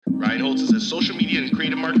Ryan Holtz is a social media and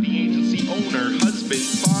creative marketing agency owner, husband,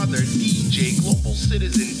 father, DJ, global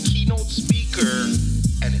citizen, keynote speaker,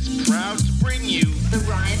 and is proud to bring you the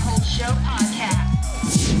Ryan Holtz Show podcast.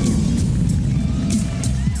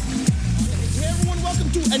 Hey everyone, welcome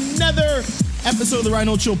to another episode of the Ryan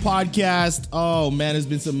Holtz Show podcast. Oh man, there's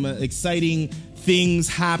been some exciting things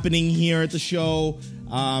happening here at the show.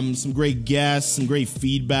 Some great guests, some great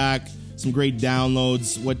feedback, some great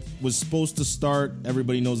downloads. What was supposed to start,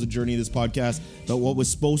 everybody knows the journey of this podcast, but what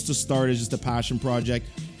was supposed to start as just a passion project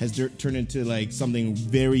has turned into like something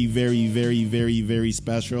very, very, very, very, very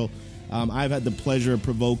special. I've had the pleasure of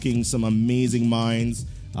provoking some amazing minds,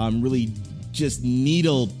 really just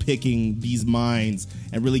needle picking these minds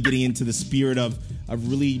and really getting into the spirit of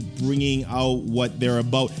really bringing out what they're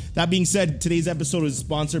about. That being said, today's episode is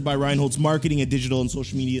sponsored by Ryan Holtz Marketing, a digital and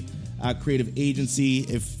social media creative agency.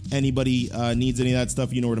 If anybody needs any of that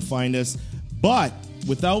stuff, you know where to find us. But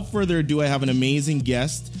without further ado, I have an amazing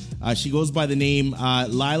guest. She goes by the name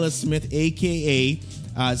Lila Smith, aka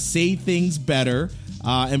Say Things Better.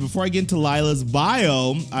 And before I get into Lila's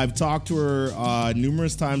bio, I've talked to her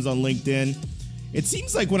numerous times on LinkedIn. It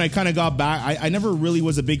seems like when I kind of got back, I never really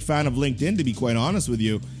was a big fan of LinkedIn, to be quite honest with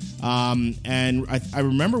you. And I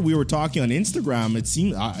remember we were talking on Instagram. It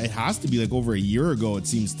seemed it has to be like over a year ago, it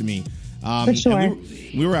seems to me. For sure.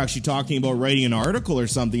 We were actually talking about writing an article or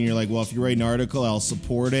something. You're like, well, if you write an article, I'll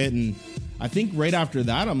support it. And I think right after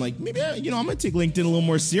that, I'm like, maybe, I'm going to take LinkedIn a little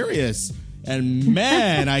more serious. And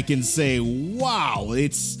man, I can say, wow,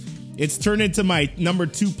 it's turned into my number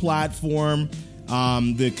 2 platform.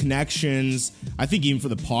 The connections, I think even for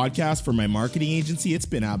the podcast, for my marketing agency, it's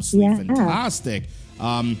been absolutely fantastic.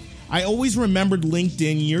 I always remembered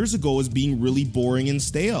LinkedIn years ago as being really boring and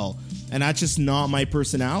stale. And that's just not my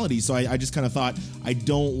personality. So I just kind of thought I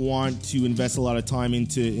don't want to invest a lot of time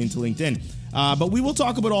into LinkedIn. But we will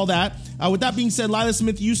talk about all that. With that being said, Lila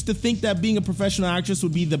Smith used to think that being a professional actress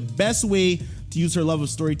would be the best way to use her love of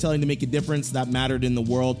storytelling to make a difference that mattered in the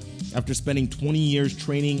world. After spending 20 years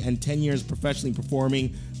training and 10 years professionally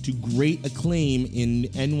performing to great acclaim in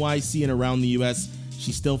NYC and around the U.S.,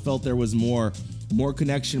 she still felt there was more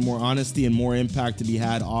connection, more honesty, and more impact to be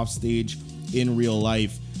had off stage in real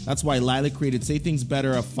life. That's why Lila created Say Things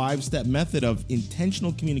Better, a 5-step method of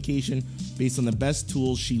intentional communication based on the best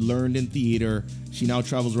tools she learned in theater. She now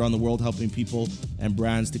travels around the world helping people and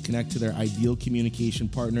brands to connect to their ideal communication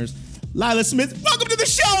partners. Lila Smith, welcome to the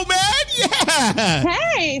show, man! Yeah!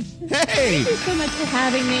 Hey! Thank you so much for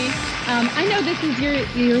having me. I know this is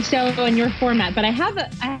your show and your format, but I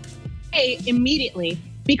have immediately,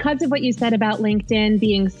 because of what you said about LinkedIn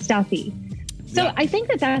being stuffy. So I think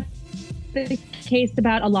that's the case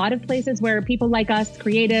about a lot of places where people like us,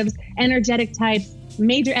 creatives, energetic types,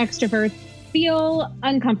 major extroverts, feel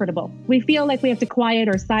uncomfortable. We feel like we have to quiet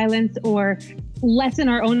or silence or lessen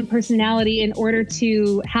our own personality in order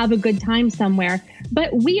to have a good time somewhere.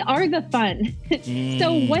 But we are the fun.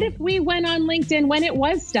 So what if we went on LinkedIn when it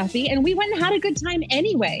was stuffy and we went and had a good time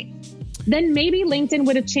anyway? Then maybe LinkedIn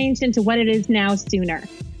would have changed into what it is now sooner.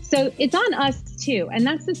 So it's on us too. And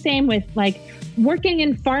that's the same with like working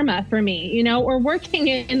in pharma for me, or working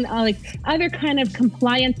in like other kind of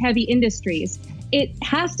compliance heavy industries. It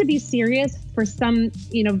has to be serious for some,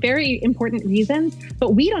 very important reasons,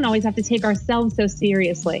 but we don't always have to take ourselves so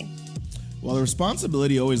seriously. Well, the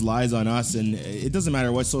responsibility always lies on us, and it doesn't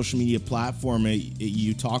matter what social media platform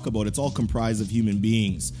you talk about. It's all comprised of human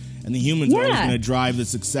beings, and the humans are always going to drive the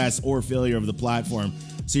success or failure of the platform.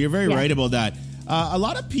 So you're very right about that. A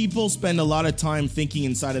lot of people spend a lot of time thinking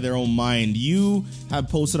inside of their own mind. You have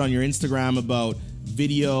posted on your Instagram about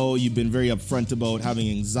video. You've been very upfront about having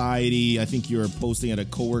anxiety. I think you were posting at a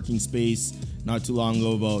co-working space not too long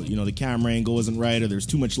ago about, the camera angle wasn't right, or there's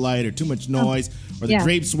too much light or too much noise, or the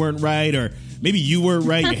drapes weren't right, or maybe you weren't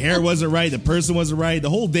right, your hair wasn't right, the person wasn't right, the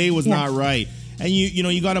whole day was not right. And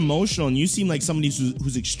you got emotional, and you seem like somebody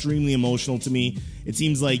who's extremely emotional to me. It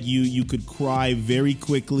seems like you could cry very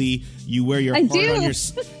quickly. You wear your heart on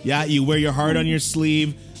your you wear your heart on your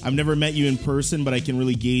sleeve. I've never met you in person, but I can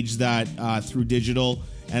really gauge that through digital.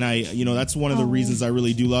 And that's one of the reasons I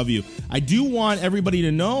really do love you. I do want everybody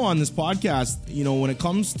to know on this podcast, when it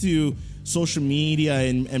comes to social media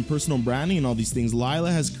and personal branding and all these things,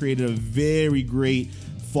 Lila has created a very great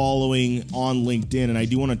following on LinkedIn. And I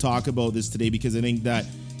do want to talk about this today because I think that,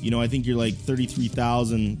 I think you're like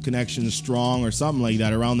 33,000 connections strong or something like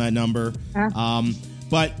that, around that number.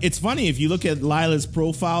 But it's funny, if you look at Lila's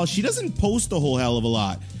profile, she doesn't post a whole hell of a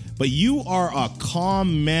lot, but you are a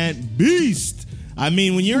comment beast. I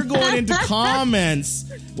mean, when you're going into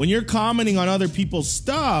comments, when you're commenting on other people's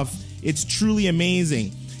stuff, it's truly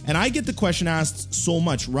amazing. And I get the question asked so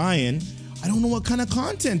much, Ryan, I don't know what kind of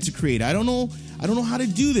content to create. I don't know how to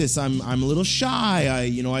do this. I'm a little shy. I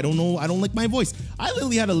don't know. I don't like my voice. I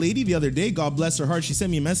literally had a lady the other day, God bless her heart. She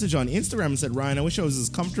sent me a message on Instagram and said, Ryan, I wish I was as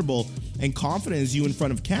comfortable and confident as you in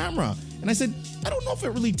front of camera. And I said, I don't know if it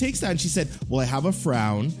really takes that. And she said, well, I have a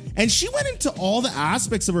frown. And she went into all the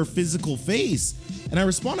aspects of her physical face. And I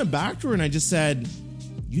responded back to her and I just said,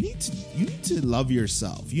 you need to love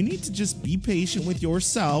yourself. You need to just be patient with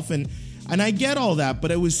yourself. And I get all that, but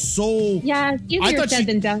it was so... Yeah, it's easier said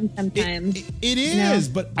than done sometimes. It is,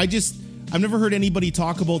 but I've never heard anybody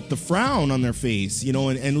talk about the frown on their face,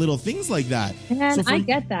 and little things like that. And I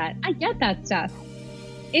get that. I get that stuff.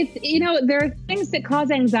 It's, there are things that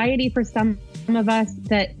cause anxiety for some of us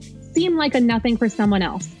that seem like a nothing for someone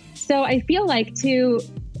else. So I feel like to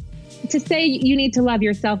say you need to love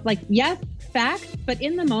yourself, like, yes, facts, but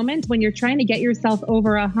in the moment when you're trying to get yourself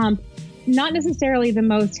over a hump, not necessarily the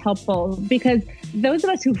most helpful, because those of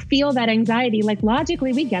us who feel that anxiety, like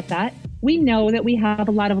logically we get that. We know that we have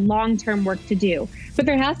a lot of long-term work to do, but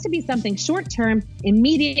there has to be something short-term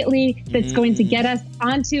immediately that's going to get us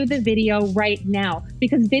onto the video right now,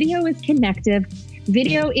 because video is connective.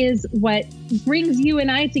 Video is what brings you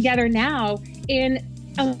and I together now in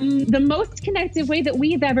the most connective way that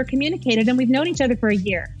we've ever communicated, and we've known each other for a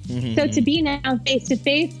year. So to be now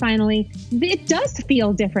face-to-face finally, it does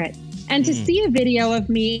feel different. And to see a video of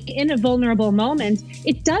me in a vulnerable moment,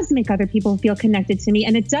 it does make other people feel connected to me,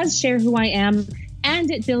 and it does share who I am,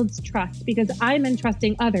 and it builds trust because I'm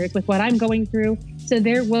entrusting others with what I'm going through. So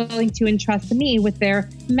they're willing to entrust me with their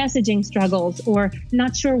messaging struggles or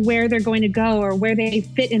not sure where they're going to go or where they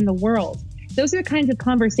fit in the world. Those are the kinds of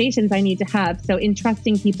conversations I need to have. So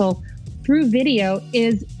entrusting people through video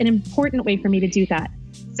is an important way for me to do that.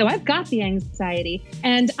 So I've got the anxiety,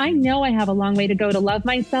 and I know I have a long way to go to love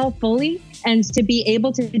myself fully and to be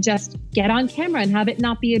able to just get on camera and have it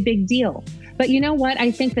not be a big deal. But you know what? I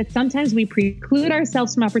think that sometimes we preclude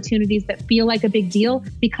ourselves from opportunities that feel like a big deal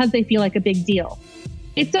because they feel like a big deal.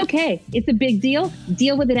 It's okay. It's a big deal.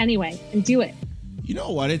 Deal with it anyway and do it. You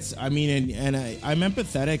know what? I'm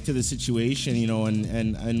empathetic to the situation,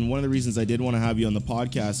 and one of the reasons I did want to have you on the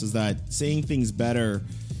podcast is that saying things better,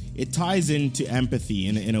 it ties into empathy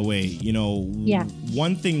in a way. Yeah.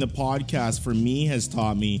 One thing the podcast for me has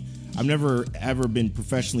taught me, I've never ever been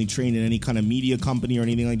professionally trained in any kind of media company or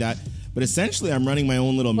anything like that, but essentially I'm running my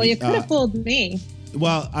own little... Well, you could have fooled me.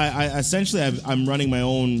 Well, I'm running my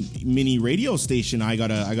own mini radio station. I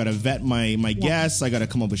gotta vet my guests. I gotta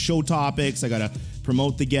come up with show topics. I gotta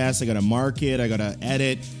promote the guests. I gotta market. I gotta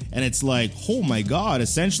edit. And it's like, oh my God,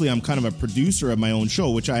 essentially I'm kind of a producer of my own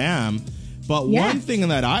show, which I am. But one thing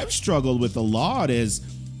that I've struggled with a lot is,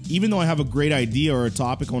 even though I have a great idea or a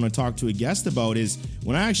topic I want to talk to a guest about, is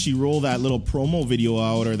when I actually roll that little promo video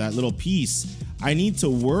out or that little piece, I need to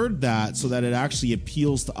word that so that it actually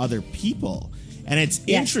appeals to other people. And it's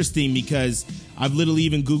interesting because I've literally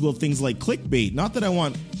even Googled things like clickbait. Not that I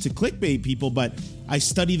want to clickbait people, but I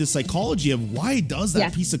study the psychology of why does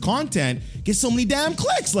that piece of content get so many damn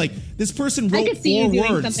clicks? Like, this person wrote 4 words. I could see you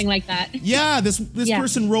doing something like that. Yeah, this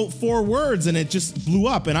person wrote 4 words and it just blew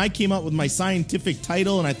up. And I came up with my scientific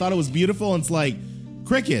title and I thought it was beautiful. And it's like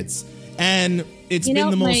crickets. And it's been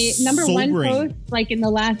the most my number sobering. one post, like in the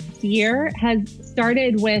last year, has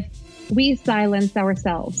started with "We silence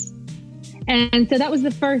ourselves," and so that was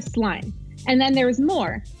the first line. And then there was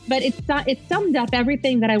more, but it summed up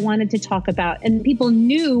everything that I wanted to talk about, and people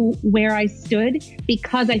knew where I stood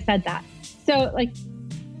because I said that. So, like,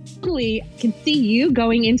 totally can see you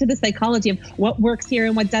going into the psychology of what works here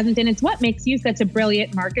and what doesn't, and it's what makes you such a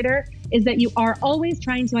brilliant marketer, is that you are always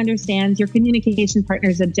trying to understand your communication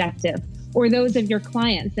partner's objective, or those of your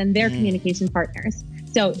clients and their communication partners.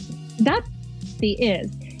 So that's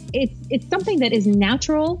it's something that is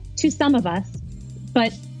natural to some of us,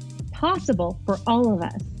 but possible for all of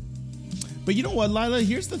us. But you know what, Lila?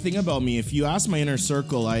 Here's the thing about me. If you ask my inner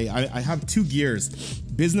circle, I have 2 gears,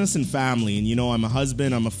 business and family. And I'm a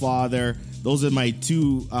husband, I'm a father. Those are my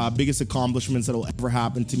 2 biggest accomplishments that will ever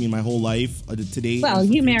happen to me in my whole life to date. Well,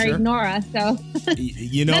 you married Nora, so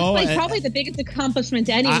that's probably the biggest accomplishment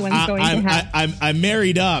anyone's going to have. I'm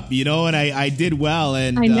married up, and I did well.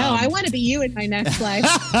 And I know. I want to be you in my next life.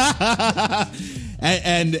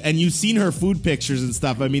 And you've seen her food pictures and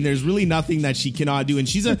stuff. I mean, there's really nothing that she cannot do. And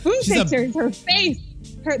her face,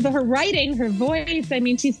 her writing, her voice. I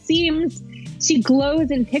mean, she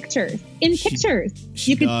glows in pictures.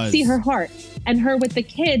 You can see her heart and her with the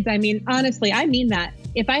kids. I mean, honestly, I mean that.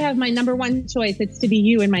 If I have my number one choice, it's to be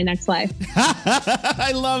you in my next life.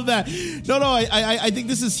 I love that. No, I think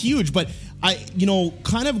this is huge. But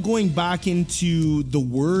kind of going back into the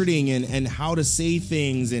wording and how to say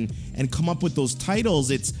things and come up with those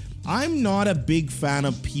titles, I'm not a big fan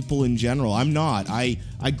of people in general. I'm not. I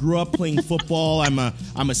grew up playing football. I'm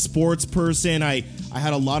a sports person. I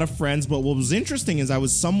had a lot of friends, but what was interesting is I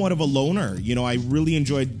was somewhat of a loner. I really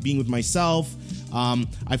enjoyed being with myself.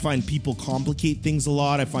 I find people complicate things a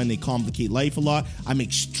lot. I find they complicate life a lot. I'm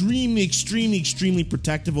extremely, extremely, extremely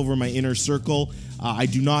protective over my inner circle. I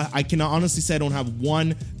can honestly say I don't have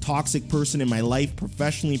one toxic person in my life,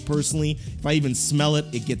 professionally, personally. If I even smell it,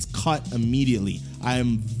 it gets cut immediately. I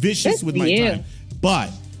am vicious with my time.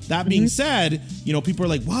 But that being said, people are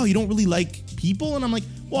like, wow, you don't really like people? And I'm like,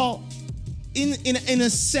 well, in a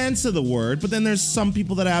sense of the word, but then there's some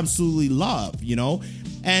people that I absolutely love,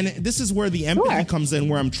 And this is where the empathy comes in,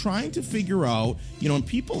 where I'm trying to figure out, and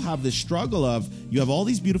people have this struggle of, you have all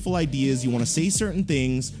these beautiful ideas, you want to say certain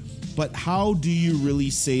things, but how do you really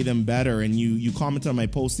say them better? And you commented on my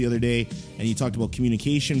post the other day, and you talked about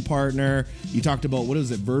communication partner. You talked about, what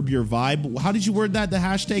is it, verb your vibe? How did you word that, the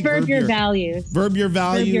hashtag? Verb your values. Verb your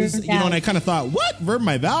values. And I kind of thought, what? Verb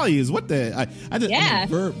my values? What the? I did, yeah.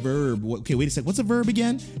 Verb. Okay, wait a sec. What's a verb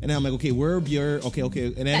again? And then I'm like, okay, verb your, okay.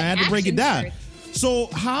 And then I had to break it down. Word. So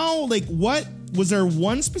what was there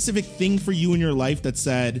one specific thing for you in your life that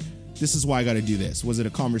said, this is why I got to do this? Was it a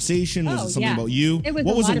conversation? Was it something about you? It was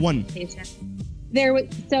what a was lot it of one? There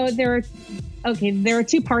are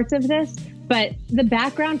two parts of this, but the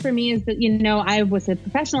background for me is that, I was a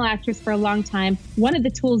professional actress for a long time. One of the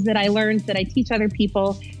tools that I learned that I teach other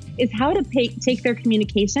people is how to take their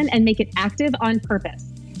communication and make it active on purpose.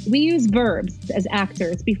 We use verbs as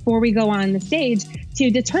actors before we go on the stage to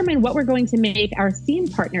determine what we're going to make our scene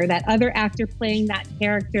partner, that other actor playing that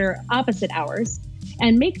character opposite ours,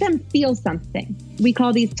 and make them feel something. We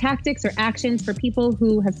call these tactics or actions for people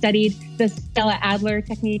who have studied the Stella Adler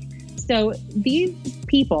technique. So these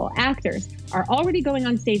people, actors, are already going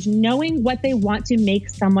on stage knowing what they want to make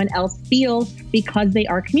someone else feel because they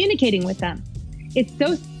are communicating with them. It's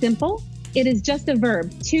so simple. It is just a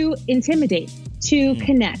verb: to intimidate, to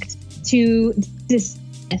connect, to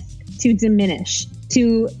dismiss, to diminish,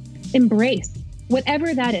 to embrace,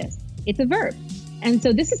 whatever that is. It's a verb. And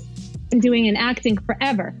so this is doing and acting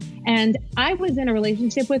forever. And I was in a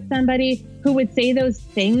relationship with somebody who would say those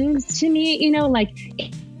things to me, like,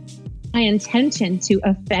 my intention to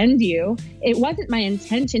offend you. It wasn't my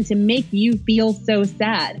intention to make you feel so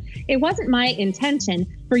sad. It wasn't my intention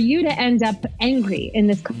for you to end up angry in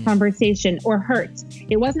this conversation or hurt.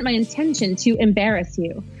 It wasn't my intention to embarrass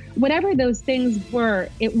you. Whatever those things were,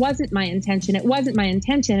 it wasn't my intention. It wasn't my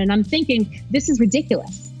intention. And I'm thinking, this is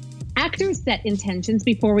ridiculous. Actors set intentions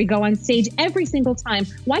before we go on stage every single time.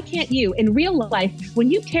 Why can't you, in real life, when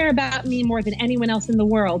you care about me more than anyone else in the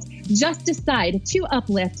world, just decide to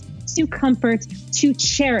uplift, to comfort, to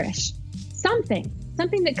cherish something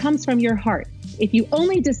that comes from your heart? If you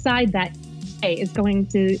only decide that is going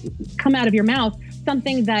to come out of your mouth,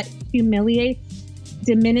 something that humiliates,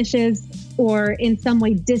 diminishes, or in some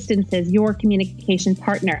way distances your communication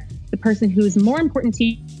partner, the person who's more important to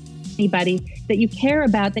you, anybody that you care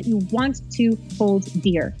about, that you want to hold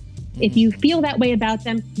dear. If you feel that way about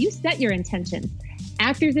them, you set your intentions.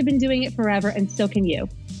 Actors have been doing it forever, and so can you.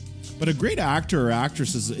 But a great actor or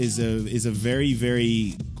actress is a very,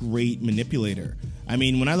 very great manipulator. I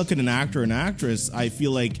mean, when I look at an actor or an actress, I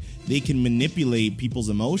feel like they can manipulate people's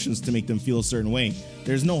emotions to make them feel a certain way.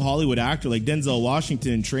 There's no Hollywood actor like Denzel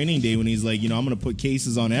Washington in Training Day when he's like, I'm going to put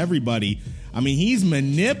cases on everybody. I mean, he's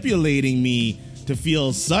manipulating me to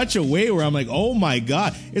feel such a way where I'm like, oh my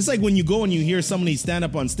God. It's like when you go and you hear somebody stand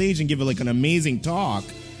up on stage and give like an amazing talk,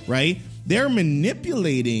 right? They're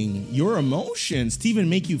manipulating your emotions to even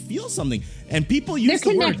make you feel something. And people use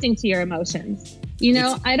They're connecting to your emotions.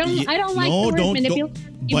 I don't like the word manipulate,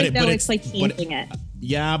 even though it's like changing it.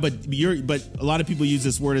 Yeah, but a lot of people use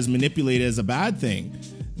this word as manipulate as a bad thing.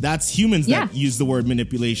 That's humans that use the word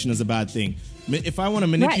manipulation as a bad thing. If I want to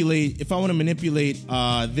manipulate,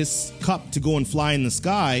 this cup to go and fly in the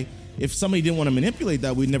sky, if somebody didn't want to manipulate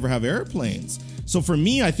that, we'd never have airplanes. So for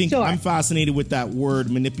me, I think I'm fascinated with that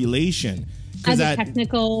word manipulation as a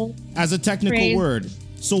technical phrase. word.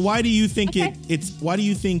 So why do you think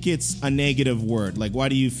it's a negative word? Like, why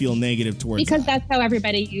do you feel negative towards Because that? that's how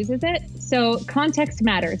everybody uses it. So context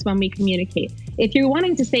matters when we communicate. If you're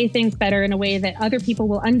wanting to say things better in a way that other people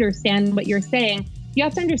will understand what you're saying, you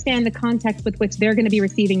have to understand the context with which they're going to be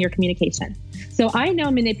receiving your communication. So I know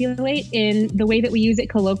manipulate in the way that we use it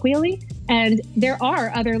colloquially. And there are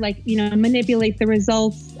other manipulate the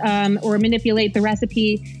results or manipulate the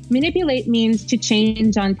recipe. Manipulate means to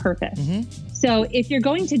change on purpose. Mm-hmm. So if you're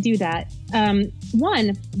going to do that,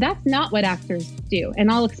 one, that's not what actors do.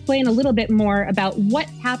 And I'll explain a little bit more about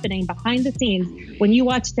what's happening behind the scenes when you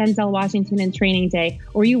watch Denzel Washington in Training Day,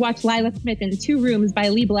 or you watch Lila Smith in Two Rooms by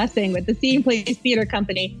Lee Blessing with the Seeing Place Theater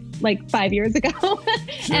Company like 5 years ago.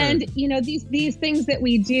 Sure. And, you know, these things that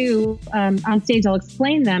we do on stage, I'll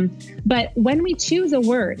explain them. But when we choose a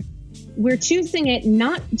word, we're choosing it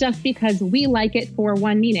not just because we like it for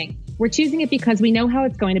one meaning. We're choosing it because we know how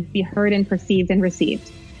it's going to be heard and perceived and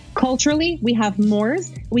received. Culturally, we have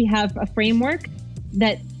mores. We have a framework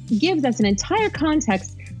that gives us an entire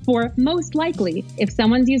context for most likely, if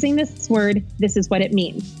someone's using this word, this is what it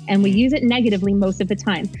means. And we use it negatively most of the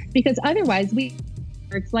time, because otherwise we have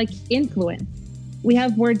words like influence. We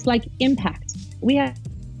have words like impact. We have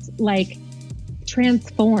like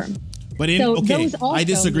transform. But I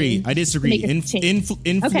disagree.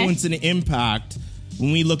 Influence and impact.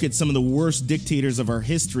 When we look at some of the worst dictators of our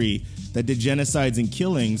history that did genocides and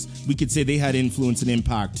killings, we could say they had influence and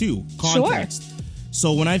impact too. Context. Sure.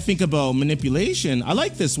 So when I think about manipulation, I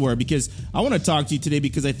like this word because I want to talk to you today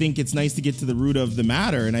because I think it's nice to get to the root of the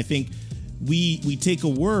matter. And I think we take a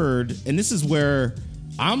word, and this is where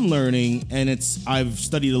I'm learning, and I've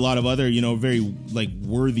studied a lot of other, very like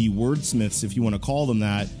worthy wordsmiths, if you want to call them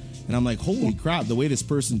that. And I'm like, holy crap, the way this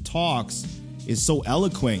person talks is so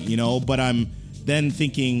eloquent, but I'm then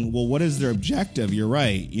thinking, well, what is their objective? You're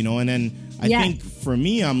right. And then I think for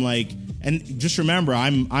me, I'm like, and just remember,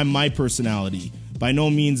 I'm my personality. By no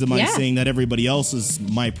means am I saying that everybody else is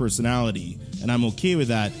my personality, and I'm okay with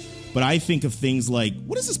that. But I think of things like,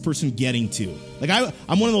 what is this person getting to? Like,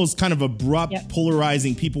 I'm one of those kind of abrupt,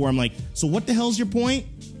 polarizing people where I'm like, so what the hell's your point?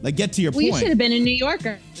 Like, get to your point. You should have been a New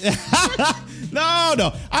Yorker.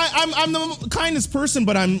 No. I'm the kindest person,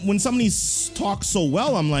 but when somebody talks so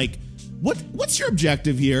well, I'm like, what's your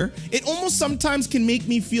objective here? It almost sometimes can make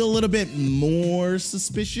me feel a little bit more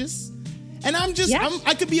suspicious. And I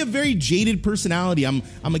could be a very jaded personality. I'm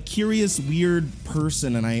a curious, weird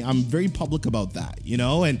person, and I'm very public about that,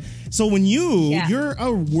 And so when you're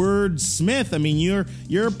a wordsmith, I mean,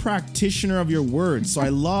 you're a practitioner of your words. So I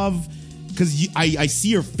love, because I see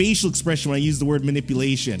your facial expression when I use the word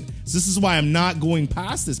manipulation. So this is why I'm not going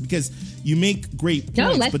past this, because you make great points.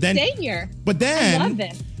 No, let's stay here. I love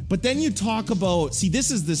this. But then you talk about, this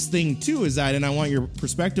is this thing too, is that, and I want your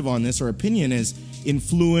perspective on this or opinion, is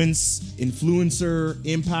influence, influencer,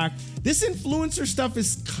 impact. This influencer stuff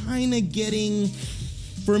is kind of getting,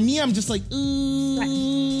 for me, I'm just like,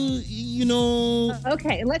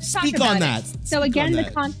 Okay, let's talk speak about on that. So again,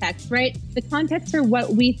 the context, right? The context for what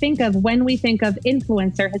we think of when we think of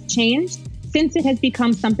influencer has changed since it has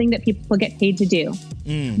become something that people get paid to do.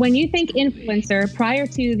 When you think influencer, prior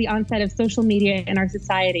to the onset of social media in our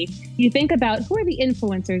society, you think about who are the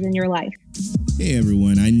influencers in your life. Hey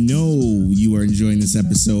everyone, I know you are enjoying this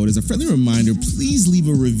episode. As a friendly reminder, please leave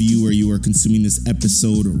a review where you are consuming this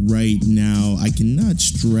episode right now. I cannot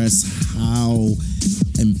stress how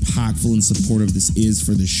impactful and supportive this is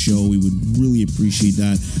for the show. We would really appreciate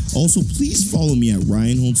that. Also, please follow me at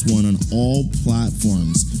RyanHoltz1 on all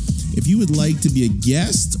platforms. If you would like to be a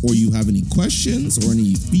guest, or you have any questions or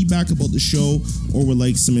any feedback about the show, or would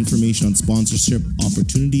like some information on sponsorship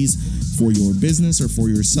opportunities for your business or for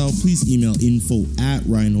yourself, please email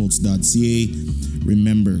info@ryanholtz.ca.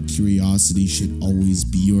 Remember, curiosity should always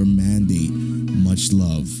be your mandate. Much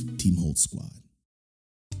love, Team Holtz Squad.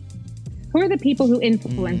 Who are the people who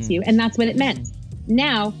influence you? And that's what it meant.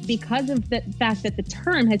 Now, because of the fact that the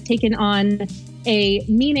term has taken on a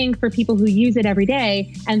meaning for people who use it every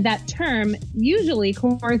day, and that term usually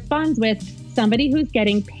corresponds with somebody who's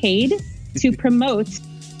getting paid to promote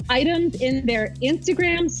items in their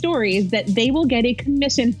Instagram stories that they will get a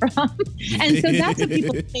commission from. And so that's what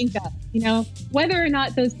people think of, whether or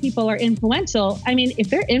not those people are influential. I mean, if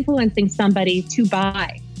they're influencing somebody to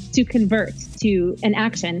buy, to convert to an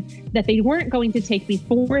action that they weren't going to take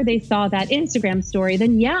before they saw that Instagram story,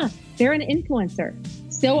 then they're an influencer.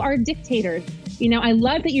 So are dictators. I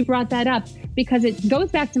love that you brought that up, because it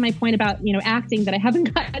goes back to my point about, acting that I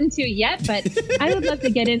haven't gotten to yet, but I would love to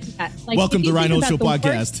get into that. Like, welcome to Rhino Show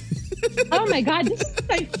Podcast. Oh my God, this is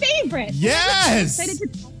my favorite. Yes. I'm excited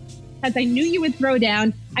because I knew you would throw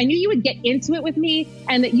down. I knew you would get into it with me,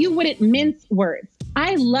 and that you wouldn't mince words.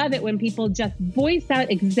 I love it when people just voice out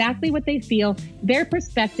exactly what they feel, their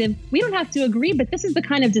perspective. We don't have to agree, but this is the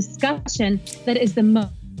kind of discussion that is the most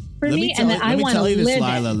for me, and that I want to live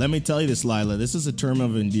in. Let me tell you this, Lila. This is a term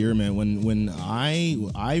of endearment. When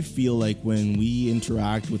I feel like when we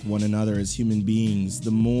interact with one another as human beings,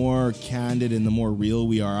 the more candid and the more real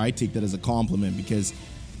we are, I take that as a compliment, because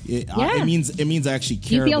it means I actually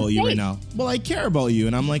care about you right now. Well, I care about you,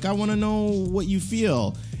 and I'm like, I want to know what you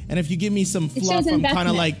feel. And if you give me some fluff, I'm kind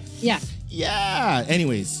of like, yeah.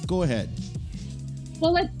 Anyways, go ahead.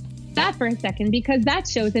 Well, let's stop for a second, because that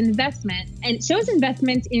shows investment, and it shows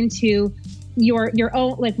investment into your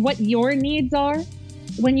own, like what your needs are.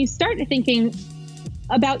 When you start thinking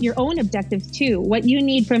about your own objectives too, what you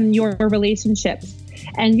need from your relationships,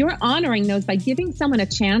 and you're honoring those by giving someone a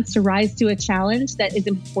chance to rise to a challenge that is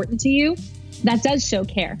important to you, that does show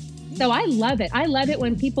care. So I love it. I love it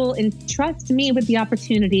when people entrust me with the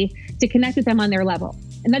opportunity to connect with them on their level.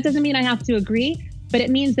 And that doesn't mean I have to agree, but it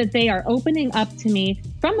means that they are opening up to me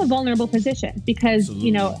from a vulnerable position, because,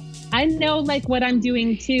 Absolutely. I know like what I'm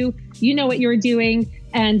doing too. You know what you're doing.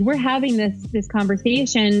 And we're having this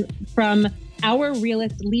conversation from our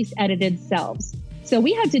realest, least edited selves. So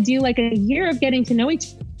we had to do like a year of getting to know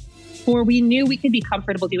each other before we knew we could be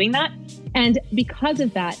comfortable doing that. And because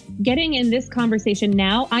of that, getting in this conversation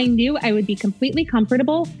now, I knew I would be completely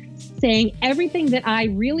comfortable saying everything that I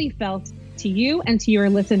really felt to you and to your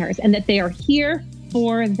listeners, and that they are here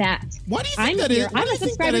for that. Why do you think that is? I'm a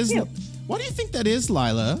subscriber too. Why do you think that is,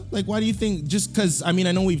 Lila? Like, why do you think, just because, I mean,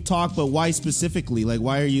 I know we've talked, but why specifically? Like,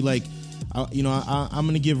 why are you like, I'm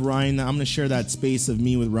going to give Ryan, I'm going to share that space of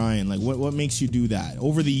me with Ryan. Like, what makes you do that?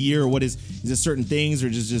 Over the year, what is it certain things or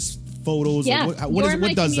just photos? Yeah, Like, what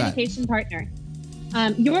does that? Communication partner.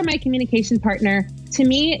 You're my communication partner. To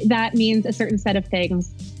me, that means a certain set of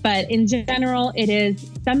things. But in general, it is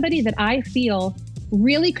somebody that I feel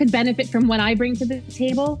really could benefit from what I bring to the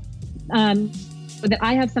table. That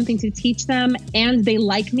I have something to teach them, and they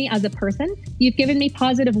like me as a person. You've given me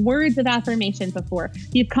positive words of affirmation before.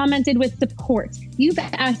 You've commented with support. You've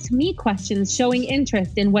asked me questions showing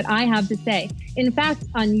interest in what I have to say. In fact,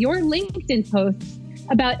 on your LinkedIn posts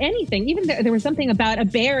about anything, even there was something about a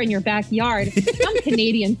bear in your backyard, some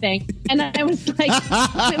Canadian thing. And I was like,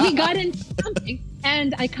 we got into something.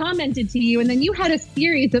 And I commented to you, and then you had a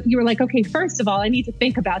series of, you were like, okay, first of all, I need to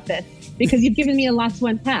think about this because you've given me a lot to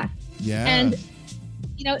unpack. Yeah. And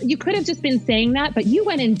you could have just been saying that, but you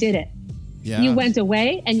went and did it. Yeah. You went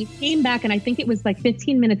away and you came back, and I think it was like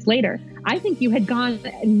 15 minutes later. I think you had gone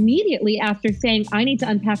immediately after saying, I need to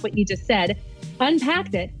unpack what you just said,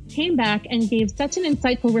 unpacked it, came back and gave such an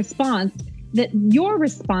insightful response that your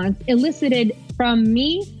response elicited from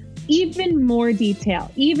me even more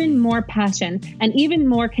detail, even more passion, and even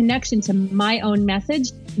more connection to my own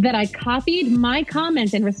message, that I copied my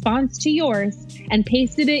comment in response to yours and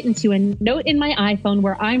pasted it into a note in my iPhone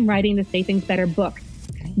where I'm writing the Say Things Better book.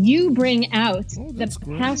 You bring out the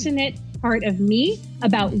passionate part of me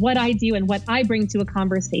about what I do and what I bring to a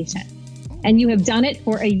conversation. And you have done it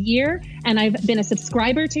for a year, and I've been a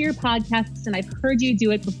subscriber to your podcasts, and I've heard you do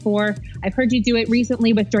it before. I've heard you do it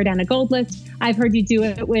recently with Jordana Goldlist. I've heard you do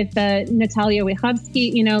it with Natalia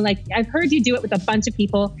Wachowski. I've heard you do it with a bunch of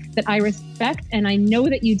people that I respect, and I know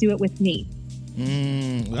that you do it with me.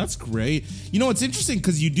 That's great. It's interesting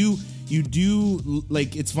because you do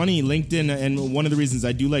like, it's funny, LinkedIn, and one of the reasons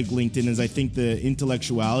I do like LinkedIn is I think the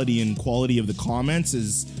intellectuality and quality of the comments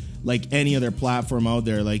is like any other platform out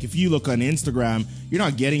there. Like, if you look on Instagram, you're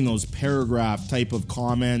not getting those paragraph type of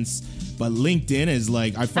comments, but LinkedIn is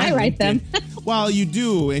like, I write them. Well, you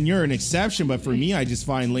do, and you're an exception, but for me, I just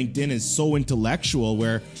find LinkedIn is so intellectual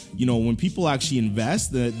where, when people actually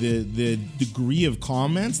invest, the degree of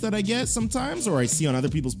comments that I get sometimes, or I see on other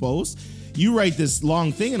people's posts, you write this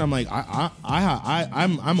long thing, and I'm like,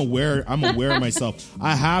 I'm aware of myself.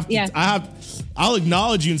 I'll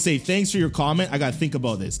acknowledge you and say, thanks for your comment. I got to think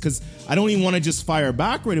about this, because I don't even want to just fire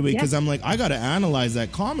back right away, because I'm like, I got to analyze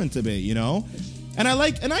that comment a bit, And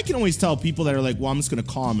I can always tell people that are like, well, I'm just going to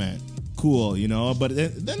comment. Cool, but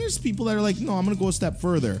then there's people that are like, no, I'm going to go a step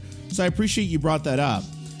further. So I appreciate you brought that up.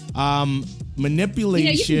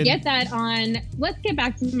 Manipulation. You can get that on. Let's get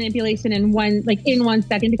back to manipulation in one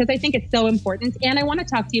second, because I think it's so important. And I want to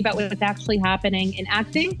talk to you about what's actually happening in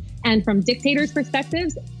acting, and from dictators'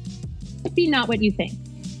 perspectives, it be not what you think.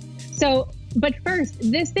 So, but first,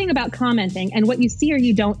 this thing about commenting and what you see or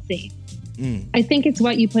you don't see, I think it's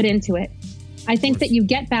what you put into it. I think that you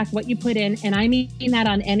get back what you put in, and I mean that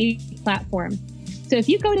on any platform. So if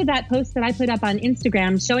you go to that post that I put up on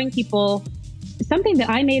Instagram showing people something that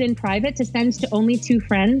I made in private to send to only 2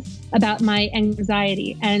 friends about my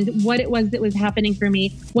anxiety and what it was that was happening for me,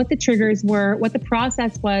 what the triggers were, what the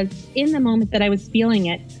process was in the moment that I was feeling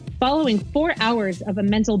it, following 4 hours of a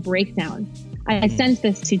mental breakdown, I sent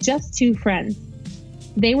this to just 2 friends.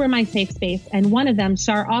 They were my safe space, and one of them,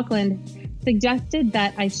 Shar Auckland, suggested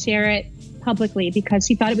that I share it publicly because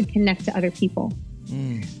she thought it would connect to other people.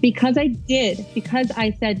 Because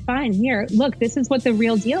I said, fine, here, look, this is what the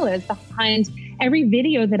real deal is behind every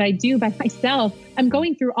video that I do by myself. I'm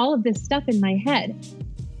going through all of this stuff in my head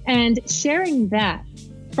and sharing that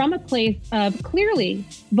from a place of clearly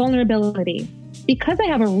vulnerability. Because I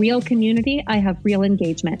have a real community, I have real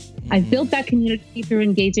engagement. I've built that community through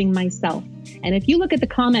engaging myself. And if you look at the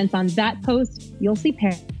comments on that post, you'll see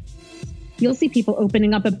parents. You'll see people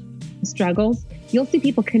opening up struggles. You'll see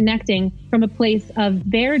people connecting from a place of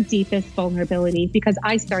their deepest vulnerability because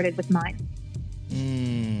I started with mine.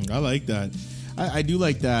 I like that. I do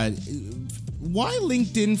like that. Why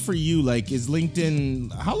LinkedIn for you? Like, is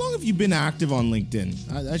LinkedIn, how long have you been active on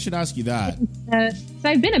LinkedIn? I should ask you that. So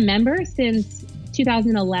I've been a member since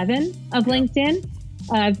 2011 of LinkedIn.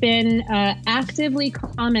 I've been actively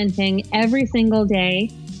commenting every single day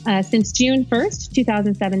since June 1st,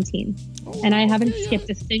 2017. And I haven't skipped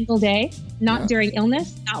a single day, not during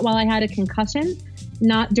illness, not while I had a concussion,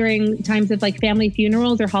 not during times of like family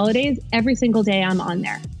funerals or holidays. Every single day I'm on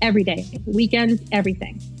there, every day, weekends,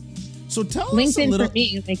 everything. So tell LinkedIn us a little, for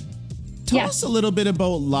me, like, tell us a little bit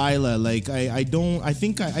about Lila. Like, I know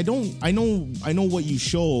what you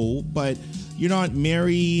show, but you're not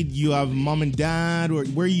married. You have mom and dad, or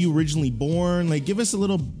where you originally born? Like, give us a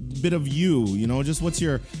little bit of you, just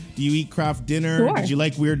do you eat craft dinner? Sure. Did you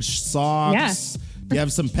like weird socks? Yeah. Do you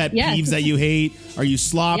have some pet peeves that you hate? Are you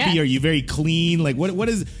sloppy? Yeah. Are you very clean? Like, what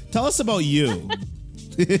is, tell us about you.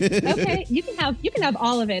 Okay, you can have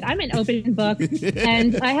all of it. I'm an open book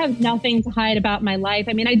and I have nothing to hide about my life.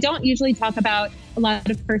 I mean, I don't usually talk about a lot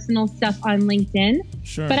of personal stuff on LinkedIn,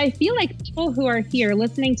 sure, but I feel like people who are here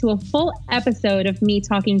listening to a full episode of me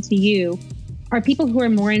talking to you are people who are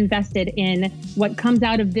more invested in what comes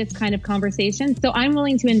out of this kind of conversation. So I'm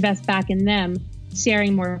willing to invest back in them,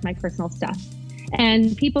 sharing more of my personal stuff.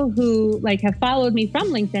 And people who like have followed me from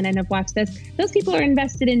LinkedIn and have watched this, those people are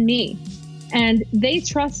invested in me. And they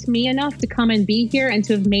trust me enough to come and be here and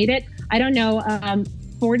to have made it,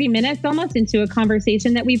 40 minutes almost into a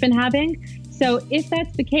conversation that we've been having. So if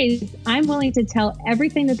that's the case, I'm willing to tell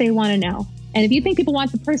everything that they want to know. And if you think people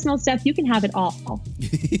want the personal stuff, you can have it all. So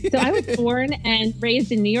I was born and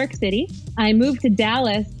raised in New York City. I moved to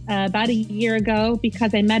Dallas about a year ago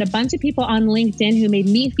because I met a bunch of people on LinkedIn who made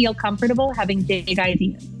me feel comfortable having big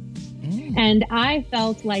ideas. And I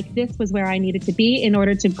felt like this was where I needed to be in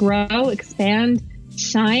order to grow, expand,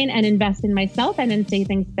 shine, and invest in myself and in say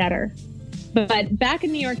things better. But back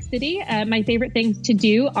in New York City, my favorite things to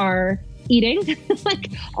do are eating, like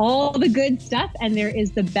all the good stuff. And there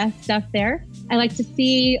is the best stuff there. I like to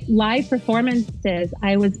see live performances.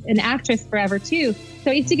 I was an actress forever too.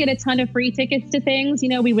 So I used to get a ton of free tickets to things.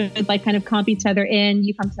 We would like kind of comp each other in.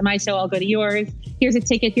 You come to my show, I'll go to yours. Here's a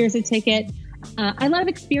ticket. Here's a ticket. I love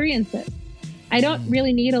experiences. I don't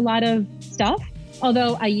really need a lot of stuff,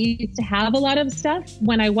 although I used to have a lot of stuff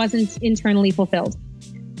when I wasn't internally fulfilled.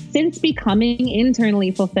 Since becoming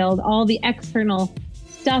internally fulfilled, all the external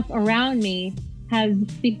stuff around me has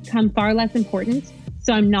become far less important.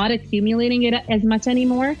 So I'm not accumulating it as much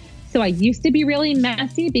anymore. So I used to be really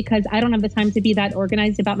messy because I don't have the time to be that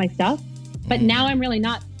organized about my stuff. But now I'm really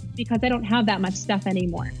not, because I don't have that much stuff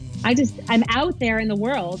anymore. I'm out there in the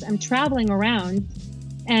world. I'm traveling around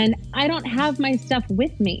and I don't have my stuff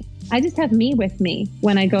with me. I just have me with me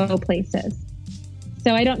when I go places.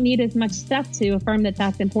 So I don't need as much stuff to affirm that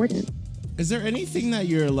that's important. Is there anything that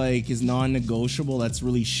you're like is non-negotiable that's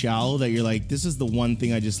really shallow that you're like, this is the one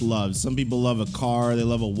thing I just love? Some people love a car, they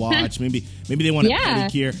love a watch, maybe they want a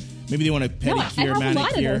pedicure, maybe they want a pedicure, I have manicure. A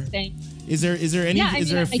lot of those things. Is there any? Yeah,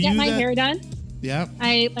 is there a few? I get my hair done. Yeah.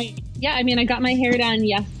 I got my hair done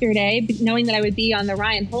yesterday, knowing that I would be on the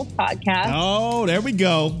Ryan Holt podcast. Oh, there we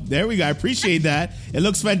go. I appreciate that. It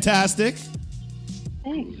looks fantastic.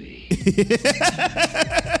 Thanks.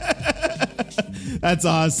 That's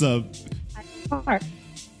awesome.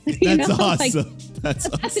 That's awesome. That's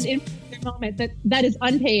an influencer moment. That is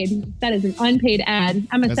unpaid. That is an unpaid ad.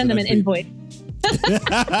 I'm gonna send them an invoice.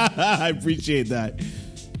 I appreciate that.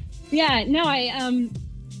 Yeah, no,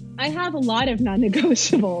 I have a lot of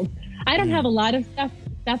non-negotiables. I don't have a lot of stuff.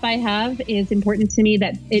 Stuff I have is important to me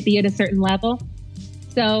that it be at a certain level.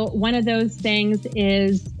 So one of those things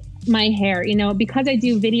is my hair. Because I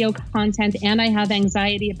do video content and I have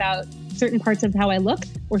anxiety about certain parts of how I look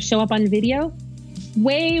or show up on video,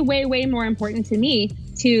 way, way, way more important to me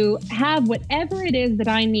to have whatever it is that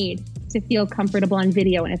I need to feel comfortable on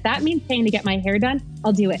video. And if that means paying to get my hair done,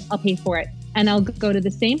 I'll do it. I'll pay for it. And I'll go to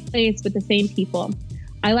the same place with the same people.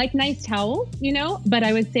 I like nice towels, but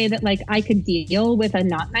I would say that like I could deal with a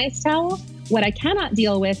not nice towel. What I cannot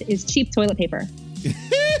deal with is cheap toilet paper.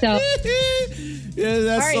 So yeah,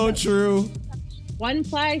 that's so true. one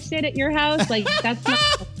ply shit at your house, like that's not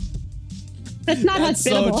That's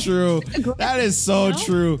hospitable. so true. That is so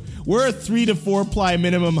true. We're a 3 to 4 ply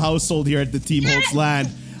minimum household here at the Team Holtz land.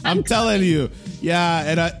 I'm telling you.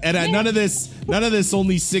 Yeah, and none of this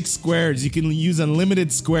only 6 squares. You can use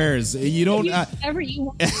unlimited squares. You don't whatever you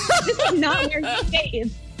want. This is not where you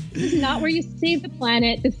save. This is not where you save the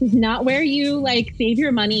planet. This is not where you like save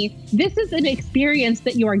your money. This is an experience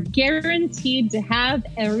that you are guaranteed to have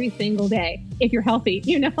every single day if you're healthy,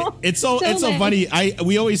 you know? It's so funny.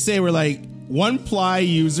 We always say we're like 1 ply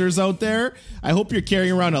users out there. I hope you're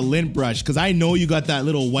carrying around a lint brush because I know you got that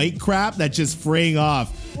little white crap that's just fraying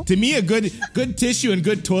off. To me, a good tissue and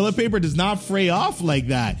good toilet paper does not fray off like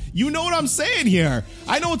that. You know what I'm saying here?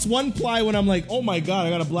 I know it's 1 ply when I'm like, oh my God, I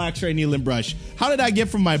got a black shiny lint brush. How did I get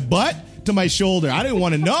from my butt to my shoulder? I didn't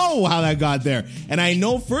want to know how that got there. And I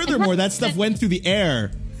know furthermore, that stuff went through the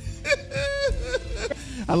air.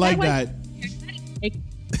 I like that. You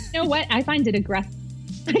know what? I find it aggressive.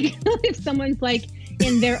 Like, if someone's like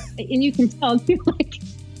in there, and you can tell too, like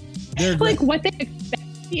what they expect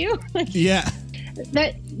of you. Like, yeah.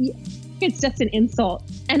 That it's just an insult.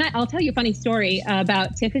 And I'll tell you a funny story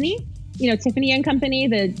about Tiffany. You know, Tiffany and Company,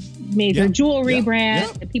 the major jewelry brand.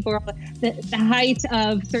 Yeah. The people are the height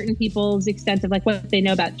of certain people's extent of like what they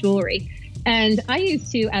know about jewelry. And I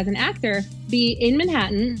used to, as an actor, be in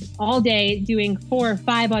Manhattan all day doing 4 or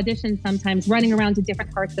 5 auditions, sometimes running around to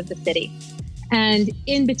different parts of the city. And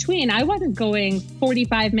in between, I wasn't going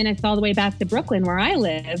 45 minutes all the way back to Brooklyn where I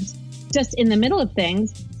lived, just in the middle of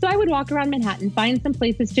things. So I would walk around Manhattan, find some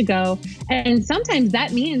places to go. And sometimes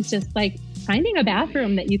that means just like finding a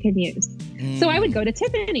bathroom that you can use. So I would go to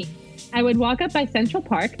Tiffany. I would walk up by Central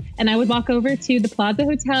Park and I would walk over to the Plaza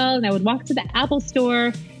Hotel and I would walk to the Apple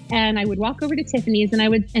Store and I would walk over to Tiffany's and I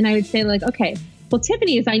would say like, okay, well,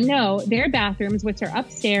 Tiffany's, I know their bathrooms, which are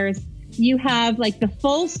upstairs, you have like the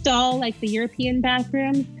full stall, like the European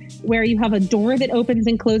bathrooms, where you have a door that opens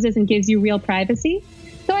and closes and gives you real privacy.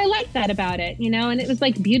 So I liked that about it, you know, and it was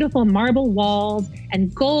like beautiful marble walls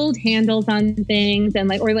and gold handles on things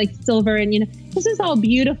and or silver. And, you know, this is all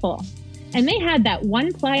beautiful. And they had that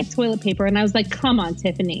 1 ply toilet paper. And I was like, come on,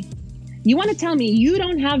 Tiffany, you want to tell me you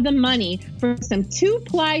don't have the money for some 2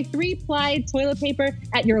 ply, 3 ply toilet paper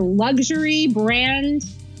at your luxury brand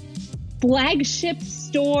flagship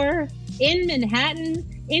store in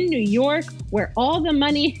Manhattan, in New York, where all the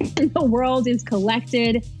money in the world is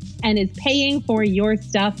collected and is paying for your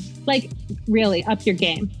stuff? Like, really, up your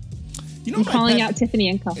game. You know, I'm calling out Tiffany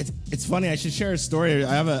and Co. It's funny. I should share a story.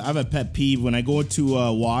 I have a pet peeve. When I go to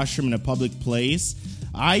a washroom in a public place,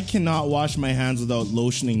 I cannot wash my hands without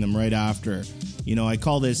lotioning them right after. You know, I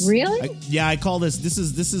call this. Really? I call this. This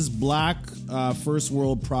is black first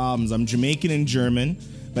world problems. I'm Jamaican and German,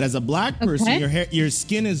 but as a black person, your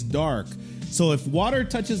skin is dark. So if water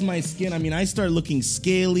touches my skin, I mean, I start looking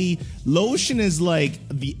scaly. Lotion is like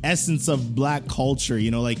the essence of black culture,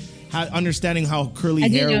 you know, like understanding how curly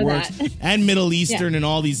hair works and Middle Eastern and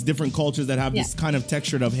all these different cultures that have this kind of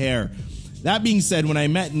texture of hair. That being said, when I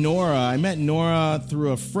met Nora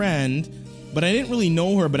through a friend, but I didn't really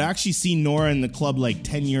know her, but I actually seen Nora in the club like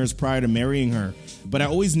 10 years prior to marrying her. But I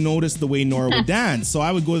always noticed the way Nora would dance. So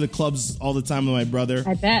I would go to the clubs all the time with my brother.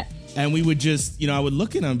 I bet. And we would just, you know, I would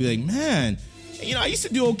look at him and be like, man, you know, I used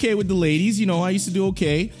to do okay with the ladies, you know, I used to do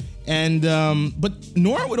okay. And, but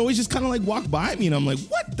Nora would always just kind of like walk by me and I'm like,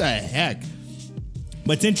 what the heck?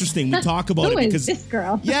 But it's interesting. We talk about it because this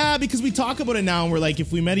girl? Yeah, because we talk about it now and we're like,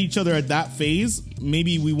 if we met each other at that phase,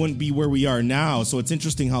 maybe we wouldn't be where we are now. So it's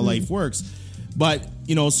interesting how life works. But,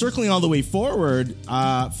 you know, circling all the way forward,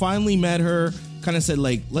 finally met her, kind of said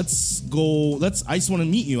like, let's go. I just want to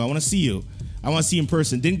meet you. I want to see you. I want to see you in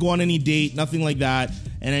person. Didn't go on any date, nothing like that.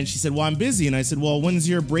 And then she said, well, I'm busy. And I said, well, when's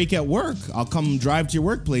your break at work? I'll come drive to your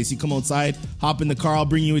workplace. You come outside, hop in the car. I'll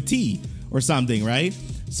bring you a tea or something, right?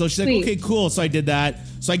 So she's like, okay, cool. So I did that.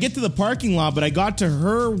 So I get to the parking lot, but I got to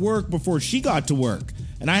her work before she got to work.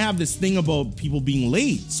 And I have this thing about people being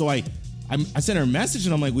late. So I sent her a message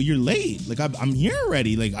and I'm like, well, you're late. Like, I'm here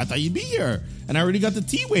already. Like, I thought you'd be here. And I already got the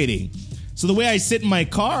tea waiting. So the way I sit in my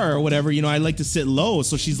car or whatever, you know, I like to sit low.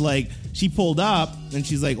 So she's like, she pulled up and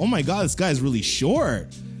she's like, oh my God, this guy's really short.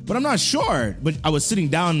 But I'm not short, but I was sitting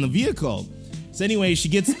down in the vehicle. So anyway,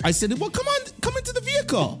 I said, well, come into the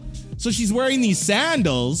vehicle. So she's wearing these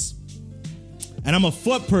sandals and I'm a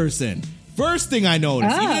foot person. First thing I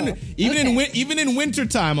noticed, even in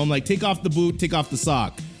wintertime, I'm like, take off the boot, take off the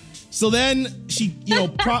sock. So then she, you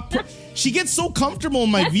know, she gets so comfortable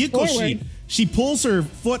in my vehicle. She pulls her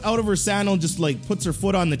foot out of her sandal and just like puts her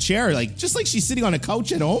foot on the chair, like just like she's sitting on a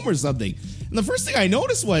couch at home or something. And the first thing I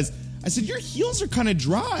noticed was, I said, your heels are kind of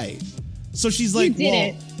dry. So she's like, You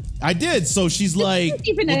did it. I did. So she's like, it's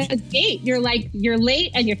even a date. You're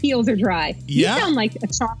late and your heels are dry. Yeah. You sound like a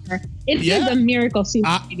charmer. It is a miracle she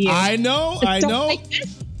made you. I know. Like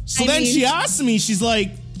so then she asked me, she's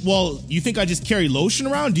like, well, you think I just carry lotion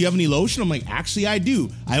around? Do you have any lotion? I'm like, actually, I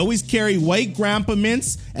do. I always carry white grandpa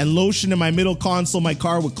mints and lotion in my middle console of my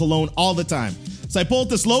car with cologne all the time. So I pull out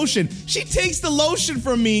this lotion. She takes the lotion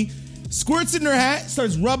from me, squirts it in her hat,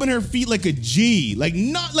 starts rubbing her feet like a G. Like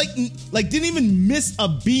didn't even miss a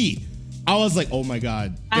beat. I was like, oh my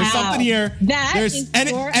God, there's something here.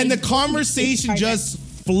 And the conversation just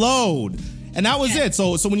flowed. And that was it.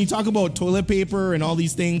 So when you talk about toilet paper and all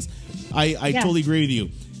these things, I totally agree with you.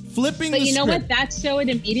 Flipping but the you know script. what? That showed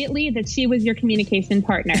immediately that she was your communication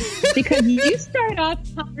partner. Because you start off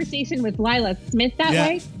conversation with Lila Smith that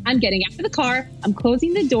way. I'm getting out of the car, I'm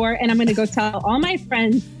closing the door, and I'm going to go tell all my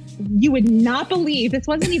friends. You would not believe, this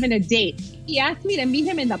wasn't even a date. He asked me to meet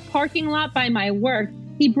him in the parking lot by my work.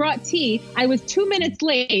 He brought tea. I was 2 minutes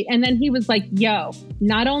late. And then he was like, yo,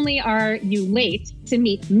 not only are you late to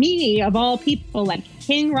meet me, of all people, like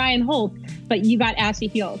King Ryan Holt, but you got ashy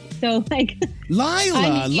heels. So like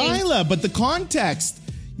Lila, but the context.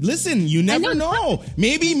 Listen, you never know.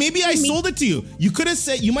 Maybe I sold it to you. You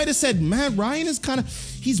might have said, man, Ryan is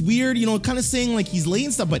he's weird, kind of saying like he's late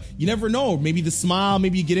and stuff, but you never know. Maybe the smile,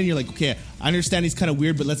 maybe you get in, you're like, okay, I understand he's kind of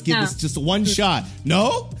weird, but let's give this just one shot.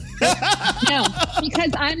 No? No,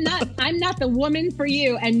 because I'm not the woman for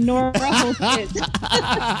you, and Nora Holt is.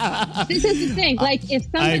 This is the thing. Like, if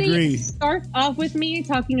somebody starts off with me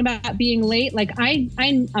talking about being late, like I'm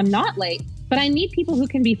not late, but I need people who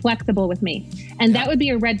can be flexible with me, and that would be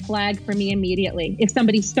a red flag for me immediately if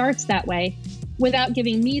somebody starts that way without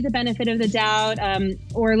giving me the benefit of the doubt,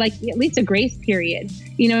 or like at least a grace period.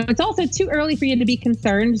 It's also too early for you to be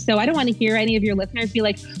concerned. So I don't want to hear any of your listeners be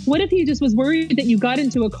like, what if he just was worried that you got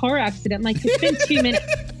into a car accident? Like, it's been 2 minutes,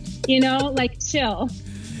 like, chill.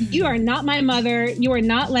 You are not my mother. You are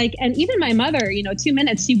not like, and even my mother, 2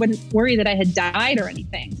 minutes, she wouldn't worry that I had died or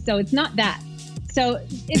anything. So it's not that. So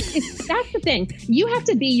it's that's the thing. You have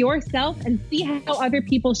to be yourself and see how other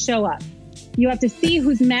people show up. You have to see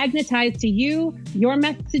who's magnetized to you, your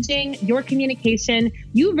messaging, your communication.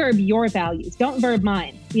 You verb your values. Don't verb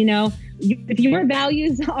mine. If your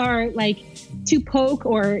values are like to poke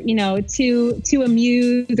or, to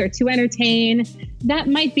amuse or to entertain, that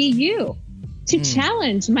might be you. To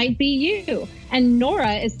challenge might be you. And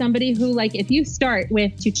Nora is somebody who, like, if you start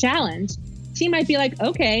with to challenge, she might be like,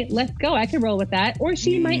 okay, let's go. I can roll with that. Or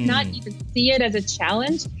she might not even see it as a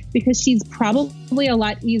challenge because she's probably a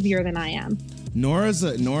lot easier than I am. Nora's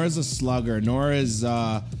a slugger. Nora is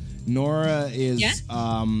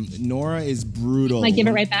brutal. Like, give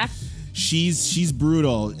it right back. She's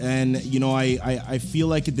brutal, and I feel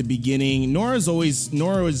like at the beginning, Nora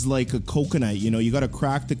is like a coconut. You got to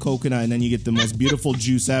crack the coconut, and then you get the most beautiful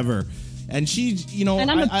juice ever. And she,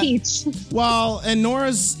 and I'm a peach. And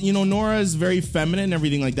Nora's very feminine and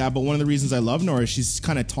everything like that. But one of the reasons I love Nora is she's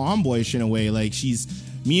kind of tomboyish in a way. Like,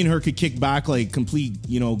 me and her could kick back like complete,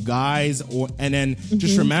 guys. And then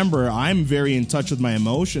just remember, I'm very in touch with my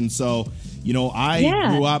emotions. So,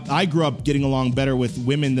 I grew up getting along better with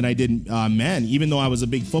women than I did men. Even though I was a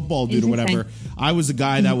big football dude or whatever, I was a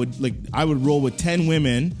guy that I would roll with 10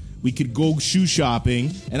 women. We could go shoe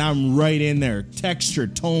shopping, and I'm right in there. Texture,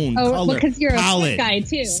 tone, color, because you're palette, a guy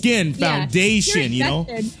too. Skin, foundation,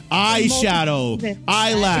 eyeshadow,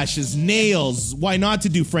 eyelashes, nails. Why not to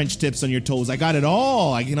do French tips on your toes? I got it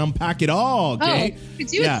all. I can unpack it all. Okay.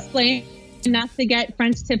 Could you explain not to get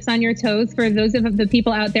French tips on your toes for those of the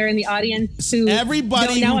people out there in the audience who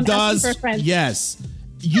everybody who does? Yes.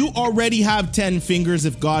 You already have 10 fingers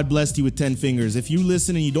if God blessed you with 10 fingers. If you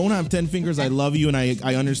listen and you don't have 10 fingers, I love you and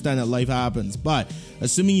I understand that life happens. But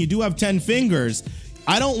assuming you do have 10 fingers,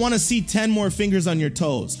 I don't want to see 10 more fingers on your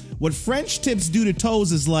toes. What French tips do to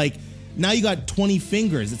toes is like, now you got 20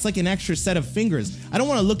 fingers. It's like an extra set of fingers. I don't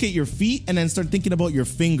want to look at your feet and then start thinking about your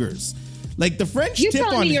fingers. Like the French tip on... You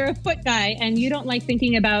tell me you're a foot guy and you don't like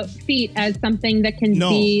thinking about feet as something that can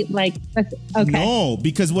be like... Okay. No,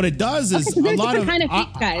 because what it does is a lot of... kind of feet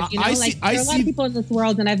guys, there are a lot of people in this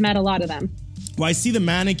world and I've met a lot of them. Well, I see the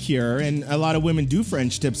manicure and a lot of women do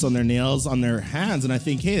French tips on their nails, on their hands, and I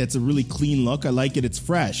think, hey, that's a really clean look. I like it. It's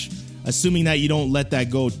fresh. Assuming that you don't let that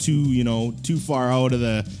go too far out of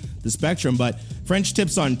the spectrum. But French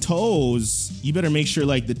tips on toes, you better make sure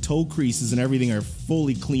like the toe creases and everything are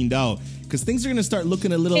fully cleaned out. Because things are going to start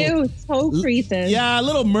looking a little... Ew, toe creases. Yeah, a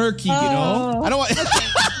little murky, I don't want...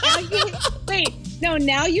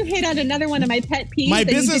 Now you hit on another one of my pet peeves. My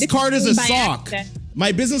business card is a sock.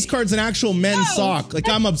 My business card's an actual men's sock. Like,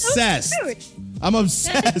 I'm obsessed. I'm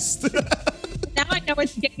obsessed. Now I know what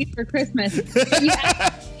to get you for Christmas.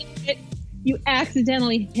 You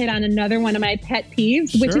accidentally hit on another one of my pet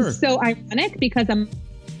peeves, which is so ironic because I'm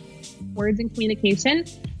words in communication.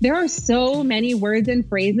 There are so many words and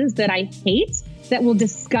phrases that I hate that will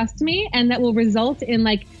disgust me and that will result in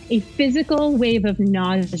like a physical wave of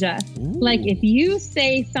nausea. Ooh. Like if you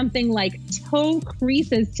say something like toe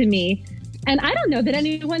creases to me, and I don't know that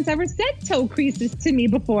anyone's ever said toe creases to me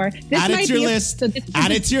before. Add it to your list.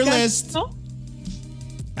 Add it to your list.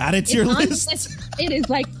 Add it to your list. It is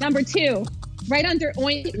like number 2, right under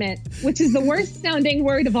ointment, which is the worst sounding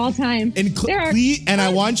word of all time. And I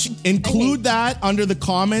want you include that under the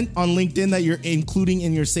comment on LinkedIn that you're including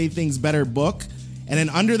in your Say Things Better book. And then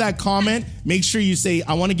under that comment, make sure you say,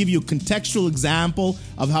 I want to give you a contextual example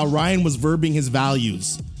of how Ryan was verbing his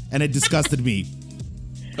values. And it disgusted me.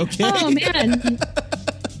 Okay. Oh, man.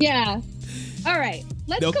 Yeah. All right.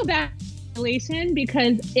 Let's go back to relation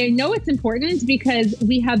because I know it's important because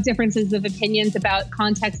we have differences of opinions about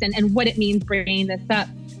context and what it means bringing this up.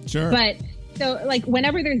 Sure. But so like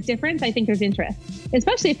whenever there's difference, I think there's interest,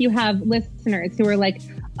 especially if you have listeners who are like,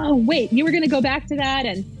 oh, wait, you were going to go back to that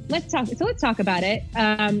and let's talk. So let's talk about it.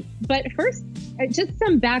 But first, just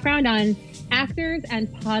some background on actors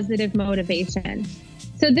and positive motivation.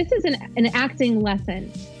 So this is an acting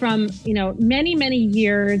lesson from, many, many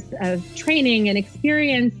years of training and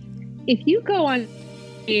experience. If you go on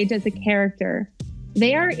stage as a character,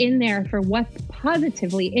 they are in there for what's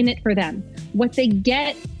positively in it for them, what they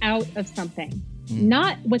get out of something,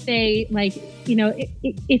 not what they like,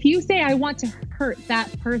 if you say, I want to hurt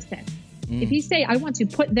that person, if you say, I want to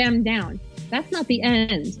put them down, that's not the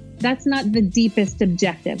end. That's not the deepest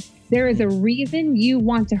objective. There is a reason you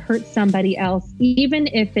want to hurt somebody else, even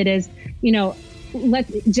if it is,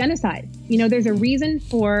 genocide. There's a reason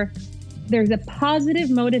there's a positive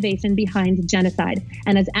motivation behind genocide.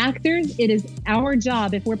 And as actors, it is our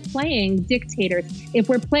job, if we're playing dictators, if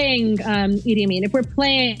we're playing Idi Amin, if we're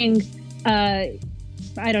playing, I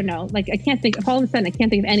don't know, like all of a sudden I can't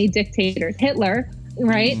think of any dictators. Hitler,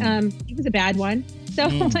 right? He was a bad one. So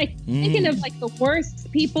thinking of like the worst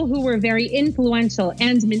people who were very influential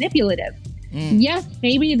and manipulative. Yes,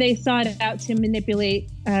 maybe they sought out to manipulate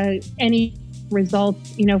any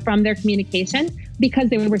results, from their communication because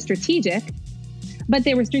they were strategic. But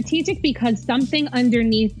they were strategic because something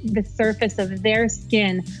underneath the surface of their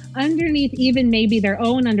skin, underneath even maybe their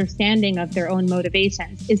own understanding of their own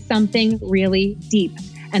motivations, is something really deep.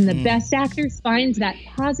 And the best actors find that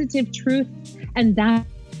positive truth, and that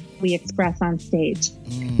we express on stage.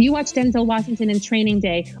 If you watch Denzel Washington in Training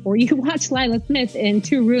Day, or you watch Lila Smith in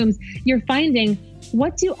Two Rooms, you're finding,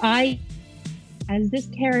 what do I, as this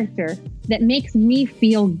character, that makes me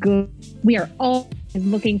feel good? We are all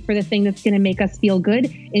looking for the thing that's going to make us feel good,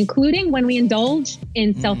 including when we indulge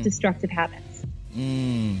in self-destructive habits.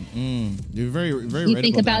 You're very, very you right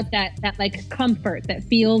think about that like comfort that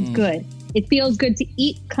feels good. It feels good to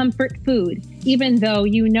eat comfort food, even though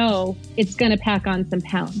it's going to pack on some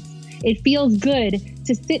pounds. It feels good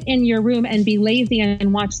to sit in your room and be lazy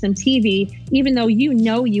and watch some TV, even though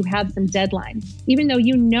you have some deadline, even though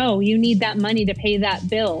you need that money to pay that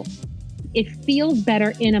bill. It feels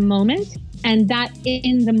better in a moment, and that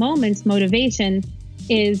in the moment's motivation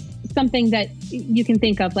is something that you can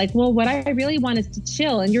think of like, well, what I really want is to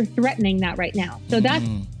chill, and you're threatening that right now. So that's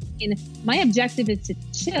my objective is to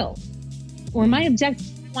chill. Or my objective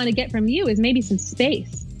I want to get from you is maybe some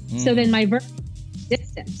space. So then my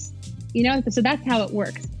distance, so that's how it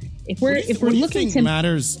works. If we're looking to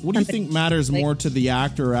matters, what do you think matters more to the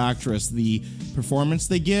actor or actress, the performance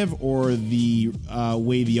they give, or the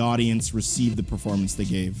way the audience received the performance they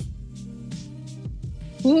gave?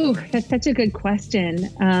 Ooh, that's such a good question.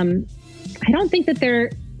 I don't think that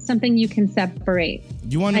they're something you can separate.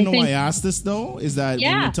 Do you want to know why I asked this, though? Is that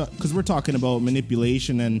because we're talking about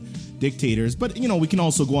manipulation and dictators, but we can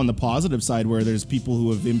also go on the positive side where there's people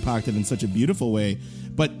who have impacted in such a beautiful way,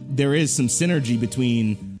 but there is some synergy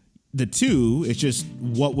between the two. It's just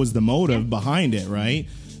what was the motive behind it, right?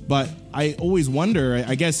 But I always wonder,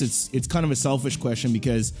 I guess it's kind of a selfish question,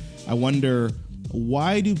 because I wonder,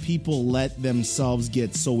 why do people let themselves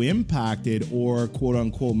get so impacted or quote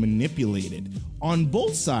unquote manipulated on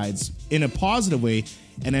both sides, in a positive way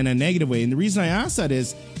and in a negative way? And the reason I ask that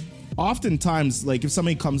is, oftentimes, like if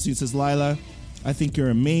somebody comes to you and says, Lila, I think you're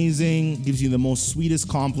amazing, gives you the most sweetest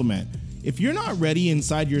compliment. If you're not ready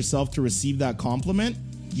inside yourself to receive that compliment,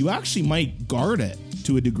 you actually might guard it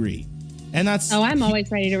to a degree. And that's I'm always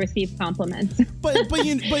ready to receive compliments. But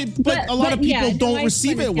a lot of people don't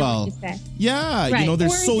receive it well. Yeah, right. They're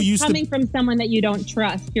or so used coming from someone that you don't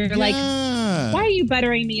trust. You're like, Why are you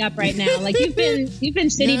buttering me up right now? Like you've been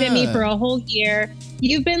shitty to me for a whole year.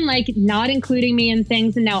 You've been like not including me in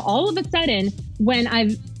things. And now all of a sudden, when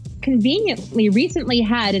I've conveniently recently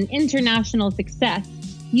had an international success,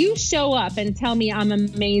 you show up and tell me I'm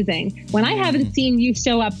amazing when I haven't seen you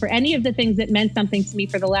show up for any of the things that meant something to me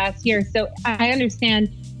for the last year. So I understand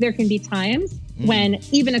there can be times when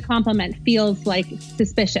even a compliment feels like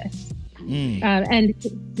suspicious and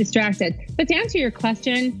distracted. But to answer your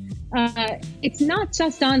question, it's not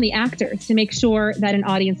just on the actors to make sure that an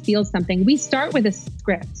audience feels something. We start with a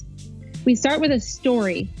script. We start with a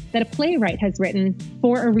story that a playwright has written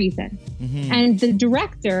for a reason. And the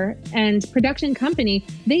director and production company,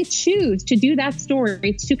 they choose to do that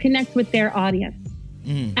story to connect with their audience.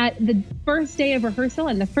 At the first day of rehearsal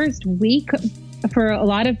and the first week for a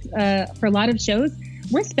lot of shows,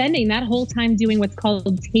 we're spending that whole time doing what's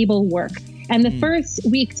called table work. And the first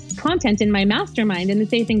week's content in my mastermind, in the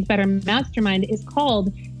Say Things Better mastermind, is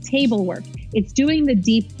called table work. It's doing the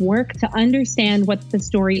deep work to understand what the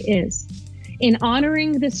story is, in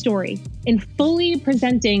honoring the story, in fully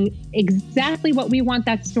presenting exactly what we want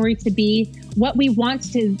that story to be, what we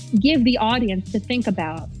want to give the audience to think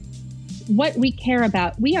about, what we care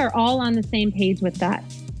about. We are all on the same page with that.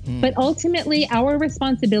 But ultimately, our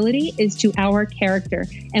responsibility is to our character.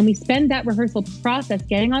 And we spend that rehearsal process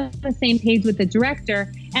getting on the same page with the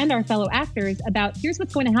director and our fellow actors about here's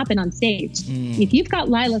what's going to happen on stage. If you've got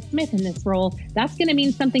Lila Smith in this role, that's going to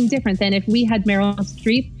mean something different than if we had Meryl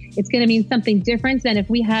Streep. It's going to mean something different than if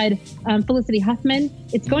we had Felicity Huffman.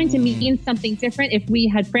 It's going to mean something different if we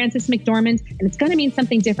had Frances McDormand. And it's going to mean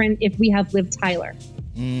something different if we have Liv Tyler.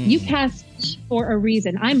 You cast me for a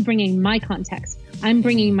reason. I'm bringing my context. I'm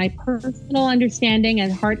bringing my personal understanding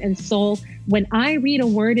and heart and soul. When I read a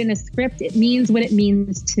word in a script, it means what it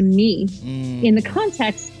means to me in the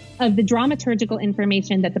context of the dramaturgical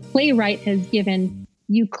information that the playwright has given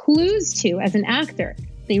you clues to as an actor.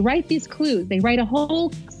 They write these clues. They write a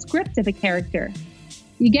whole script of a character.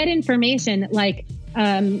 You get information like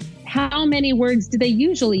how many words do they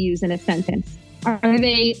usually use in a sentence? Are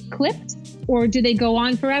they clipped? Or do they go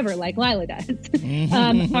on forever like Lila does?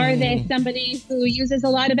 Are they somebody who uses a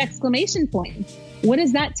lot of exclamation points? What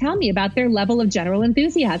does that tell me about their level of general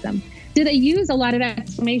enthusiasm? Do they use a lot of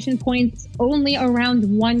exclamation points only around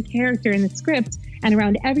one character in the script, and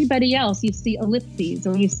around everybody else you see ellipses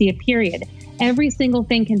or you see a period? Every single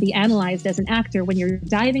thing can be analyzed as an actor when you're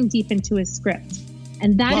diving deep into a script.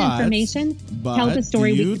 And that information tells the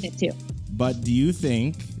story we commit to. But do you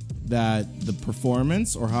think that the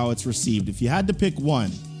performance or how it's received, if you had to pick one,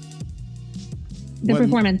 the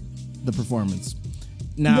performance.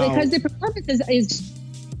 Now, because the performance is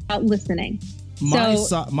about listening. My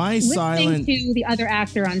listening silent to the other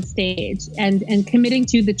actor on stage and committing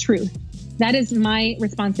to the truth. That is my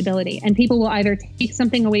responsibility. And people will either take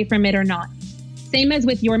something away from it or not. Same as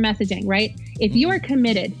with your messaging, right? If you are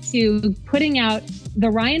committed to putting out the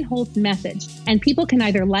Ryan Holtz message and people can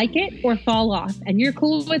either like it or fall off and you're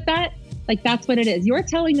cool with that, like that's what it is. You're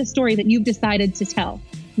telling the story that you've decided to tell.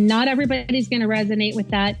 Not everybody's going to resonate with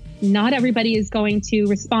that. Not everybody is going to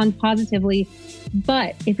respond positively.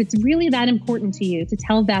 But if it's really that important to you to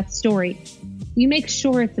tell that story, you make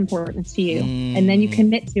sure it's important to you and then you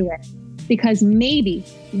commit to it. Because maybe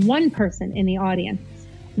one person in the audience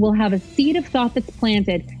will have a seed of thought that's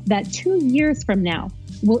planted that 2 years from now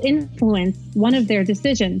will influence one of their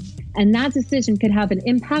decisions. And that decision could have an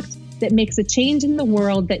impact that makes a change in the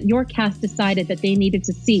world that your cast decided that they needed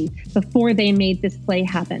to see before they made this play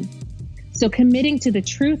happen. So committing to the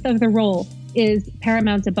truth of the role is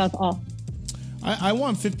paramount above all. I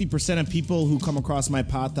want 50% of people who come across my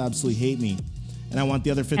path to absolutely hate me. And I want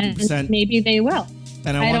the other 50%. And maybe they will.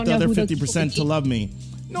 And I want the other 50% to love me.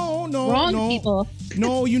 No, people.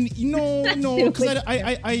 No, because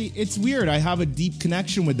I it's weird. I have a deep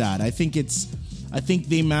connection with that. I think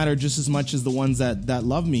they matter just as much as the ones that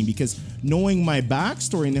love me, because knowing my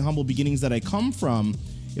backstory and the humble beginnings that I come from,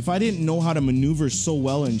 if I didn't know how to maneuver so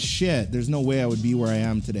well in shit, there's no way I would be where I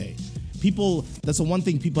am today. That's the one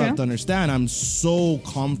thing people have to understand. I'm so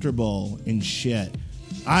comfortable in shit.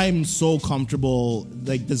 I'm so comfortable,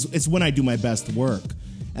 like this, it's when I do my best work.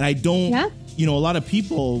 And I don't, a lot of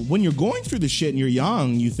people, when you're going through the shit and you're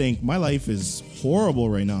young, you think my life is horrible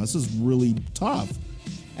right now. This is really tough.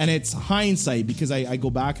 And it's hindsight, because I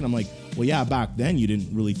go back and I'm like, well, yeah, back then you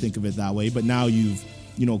didn't really think of it that way. But now you've,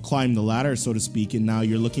 climbed the ladder, so to speak. And now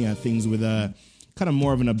you're looking at things with a kind of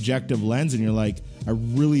more of an objective lens. And you're like, I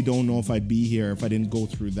really don't know if I'd be here if I didn't go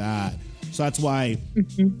through that. So that's why,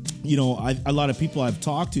 you know, a lot of people I've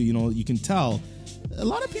talked to, you know, you can tell a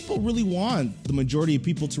lot of people really want the majority of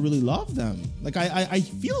people to really love them. Like I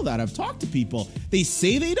feel that. I've talked to people. They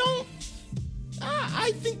say they don't.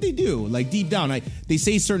 I think they do. Like deep down, they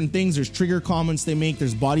say certain things. There's trigger comments they make.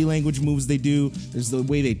 There's body language moves they do. There's the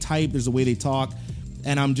way they type. There's the way they talk.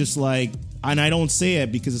 And I'm just like, and I don't say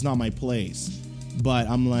it because it's not my place. But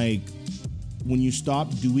I'm like, when you stop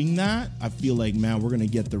doing that, I feel like, man, we're going to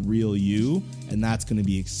get the real you. And that's going to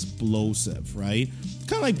be explosive, right?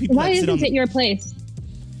 Kind of like people Why that sit on isn't it your place?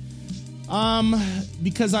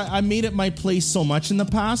 Because I made it my place so much in the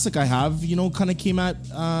past. Like I have, you know, kind of came at,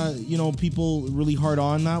 you know, people really hard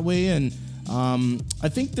on that way. And I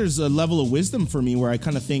think there's a level of wisdom for me where I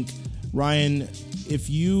kind of think, Ryan, if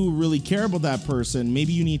you really care about that person,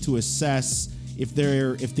 maybe you need to assess if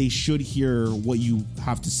they should hear what you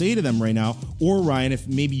have to say to them right now. Or Ryan, if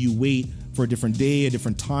maybe you wait for a different day, a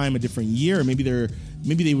different time, a different year, maybe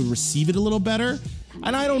they would receive it a little better.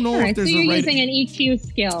 And I don't know if there's so you're a right... using an EQ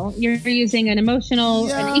skill. You're using an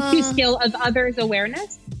emotional, an EQ skill of others'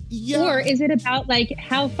 awareness? Yeah. Or is it about, like,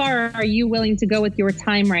 how far are you willing to go with your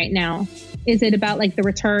time right now? Is it about, like, the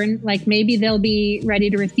return? Like, maybe they'll be ready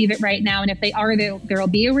to receive it right now. And if they are, there'll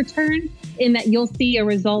be a return in that you'll see a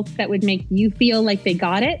result that would make you feel like they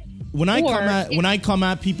got it. When I come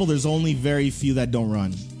at people, there's only very few that don't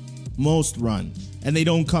run. Most run. And they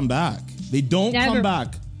don't come back. They don't come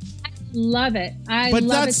back. Love it.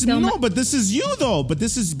 But this is you though. But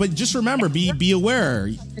just remember, be aware,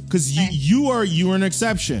 because you're an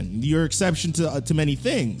exception. You're an exception to many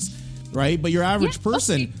things, right? But your average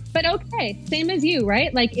person. Okay. But okay, same as you,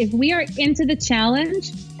 right? Like if we are into the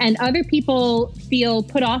challenge and other people feel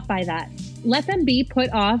put off by that, let them be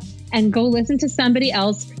put off and go listen to somebody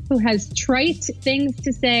else who has trite things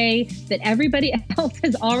to say that everybody else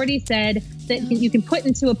has already said that you can put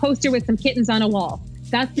into a poster with some kittens on a wall.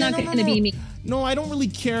 That's not going to be me. No, I don't really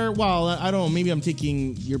care. Well, I don't know. Maybe I'm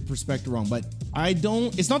taking your perspective wrong, but I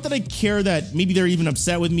don't. It's not that I care that maybe they're even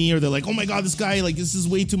upset with me or they're like, oh my God, this guy, like, this is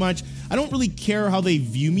way too much. I don't really care how they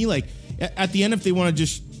view me. Like, at the end, if they want to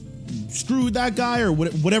just screw that guy or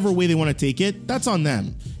whatever way they want to take it, that's on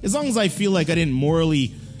them. As long as I feel like I didn't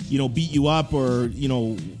morally, you know, beat you up or, you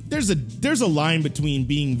know, there's a line between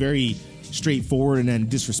being very straightforward and then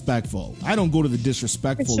disrespectful. I don't go to the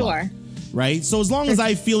disrespectful. For sure. line. Right? So as long as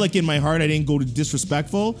I feel like in my heart I didn't go to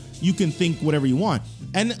disrespectful, you can think whatever you want.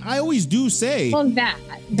 And I always do say... Well, that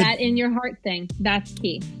in your heart thing, that's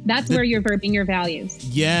key. That's where you're verbing your values.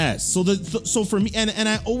 Yes. So for me, and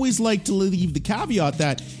I always like to leave the caveat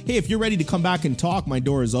that, hey, if you're ready to come back and talk, my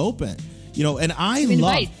door is open. You know, and I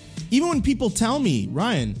love... Even when people tell me,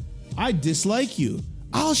 Ryan, I dislike you,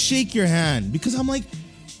 I'll shake your hand because I'm like,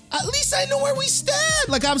 at least I know where we stand.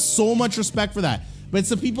 Like, I have so much respect for that. But it's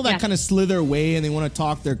the people that kind of slither away and they want to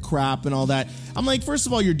talk their crap and all that. I'm like, first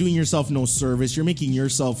of all, you're doing yourself no service. You're making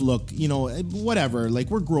yourself look, you know, whatever. Like,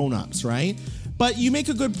 we're grown-ups, right? But you make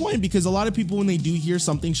a good point because a lot of people, when they do hear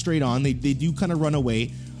something straight on, they do kind of run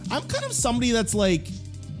away. I'm kind of somebody that's like,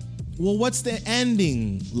 well, what's the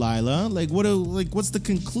ending, Lila? Like, what's the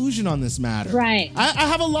conclusion on this matter? Right. I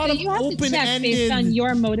have a lot of you have open-ended... to check based on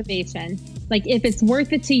your motivation. Like, if it's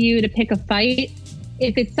worth it to you to pick a fight,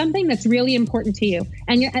 if it's something that's really important to you,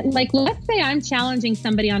 and you're like, let's say I'm challenging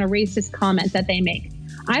somebody on a racist comment that they make,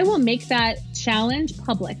 I will make that challenge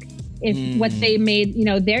public. If what they made, you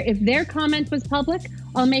know, if their comment was public,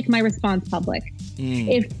 I'll make my response public.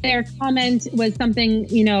 If their comment was something,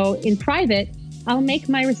 you know, in private, I'll make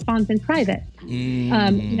my response in private. You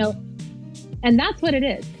know, and that's what it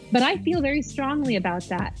is. But I feel very strongly about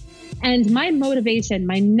that. And my motivation,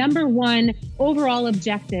 my number one overall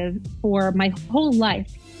objective for my whole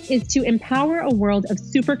life is to empower a world of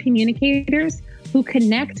super communicators who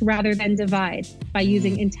connect rather than divide by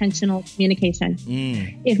using intentional communication.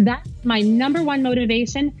 If that's my number one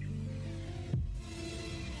motivation,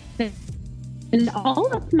 then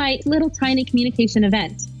all of my little tiny communication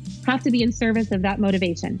events have to be in service of that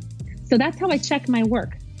motivation. So that's how I check my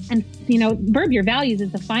work. And, you know, verb your values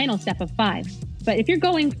is the final step of 5. But if you're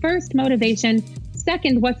going first, motivation,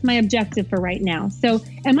 second, what's my objective for right now? So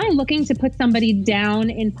am I looking to put somebody down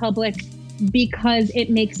in public because it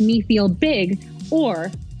makes me feel big?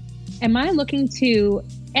 Or am I looking to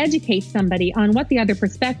educate somebody on what the other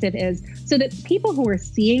perspective is so that people who are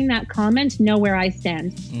seeing that comment know where I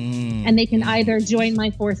stand and they can either join my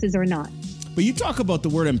forces or not? But you talk about the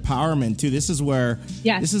word empowerment too. This is where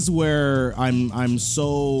I'm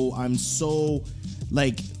so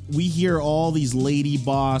like, we hear all these lady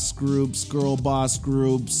boss groups, girl boss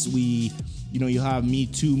groups. We you have Me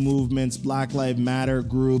Too movements, Black Lives Matter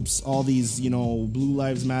groups, all these, Blue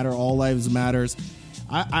Lives Matter, All Lives Matters.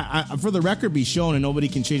 I for the record be shown, and nobody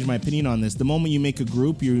can change my opinion on this. The moment you make a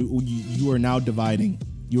group, you are now dividing.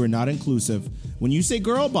 You are not inclusive. When you say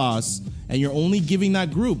girl boss and you're only giving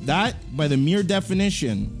that group, that by the mere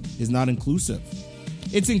definition is not inclusive.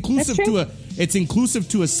 It's inclusive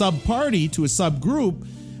to a sub party, to a subgroup,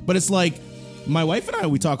 but it's like my wife and I,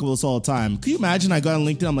 we talk about this all the time. Can you imagine I got on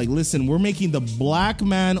LinkedIn, I'm like, listen, we're making the black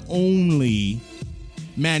man only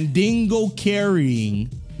mandingo carrying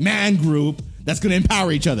man group that's going to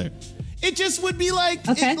empower each other. It just would be like,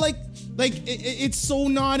 okay. It's so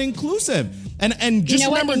not inclusive. And just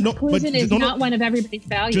remember, inclusion is not one of everybody's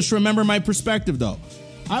values. Just remember my perspective, though.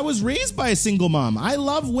 I was raised by a single mom. I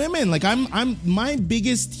love women. Like I'm my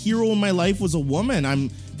biggest hero in my life was a woman. I'm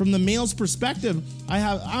from the male's perspective.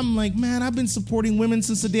 I'm like, man, I've been supporting women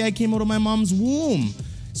since the day I came out of my mom's womb.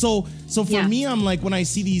 So for me, I'm like, when I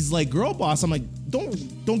see these like girl boss, I'm like,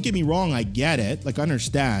 don't get me wrong, I get it, like I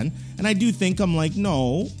understand, and I do think I'm like,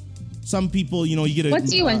 no, some people, you get a. What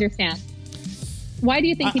do you understand? Why do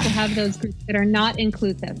you think people have those groups that are not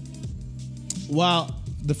inclusive? Well,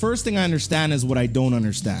 the first thing I understand is what I don't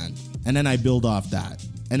understand, and then I build off that.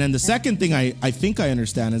 And then the second thing I think I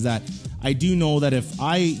understand is that I do know that if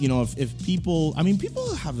people,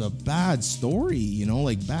 people have a bad story,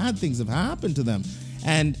 like bad things have happened to them.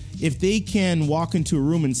 And if they can walk into a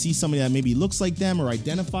room and see somebody that maybe looks like them or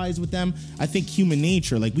identifies with them, I think human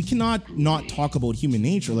nature, like we cannot not talk about human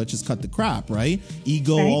nature. Let's just cut the crap, right?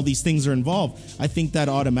 Ego, right. All these things are involved. I think that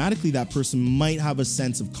automatically that person might have a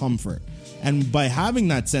sense of comfort. And by having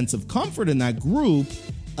that sense of comfort in that group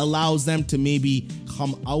allows them to maybe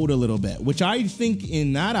come out a little bit, which I think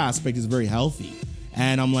in that aspect is very healthy.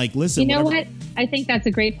 And I'm like, listen, what? I think that's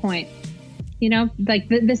a great point. Like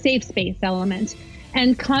the safe space element.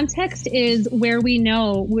 And context is where we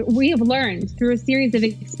have learned through a series of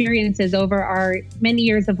experiences over our many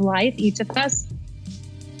years of life, each of us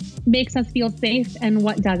makes us feel safe and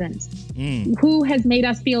what doesn't. Who has made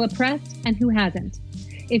us feel oppressed and who hasn't.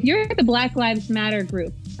 If you're the Black Lives Matter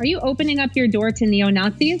group, are you opening up your door to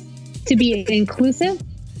neo-Nazis to be inclusive?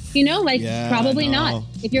 Probably not.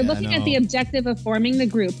 If you're looking at the objective of forming the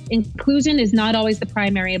group, inclusion is not always the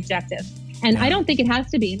primary objective. And I don't think it has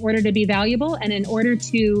to be in order to be valuable and in order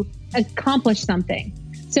to accomplish something.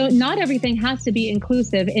 So not everything has to be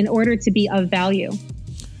inclusive in order to be of value.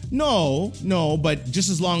 No, but just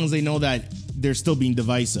as long as they know that they're still being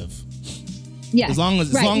divisive. Yeah. As long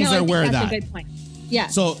as they're aware of that. That's a good point. Yeah.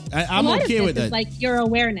 So I'm okay with that. Like your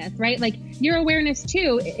awareness, right? Like your awareness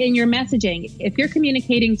too in your messaging. If you're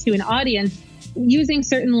communicating to an audience using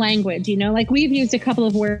certain language, like we've used a couple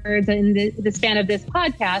of words in the span of this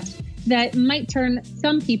podcast that might turn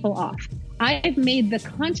some people off. I've made the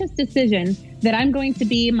conscious decision that I'm going to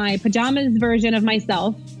be my pajamas version of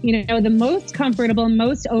myself, the most comfortable,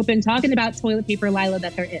 most open, talking about toilet paper Lila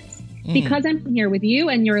that there is. Because I'm here with you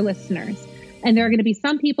and your listeners. And there are going to be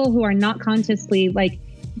some people who are not consciously like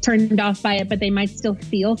turned off by it, but they might still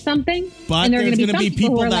feel something. But and there there's going to be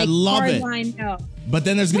people that love it. No. But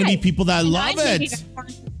then there's going to be people that love it. I'm making a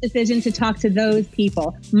conscious decision to talk to those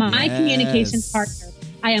people. My communication partner.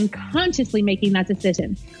 I am consciously making that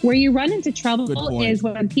decision. Where you run into trouble is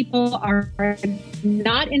when people are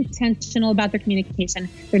not intentional about their communication.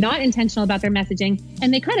 They're not intentional about their messaging,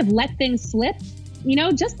 and they kind of let things slip.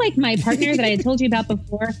 Just like my partner that I had told you about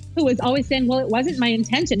before, who was always saying, well, it wasn't my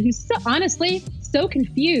intention. Who's so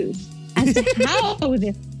confused as to how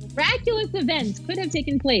this miraculous event could have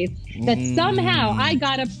taken place that somehow I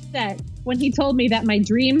got upset when he told me that my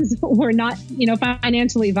dreams were not,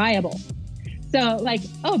 financially viable. So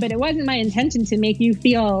but it wasn't my intention to make you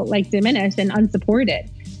feel like diminished and unsupported.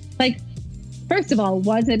 Like, first of all,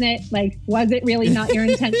 wasn't it? Like, was it really not your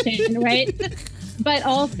intention, right? But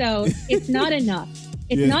also, it's not enough.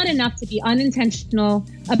 It's not enough to be unintentional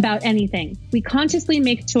about anything. We consciously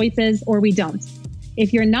make choices or we don't.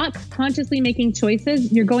 If you're not consciously making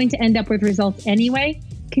choices, you're going to end up with results anyway.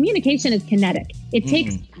 Communication is kinetic. It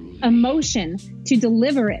takes emotion to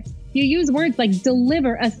deliver it. You use words like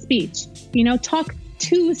deliver a speech, talk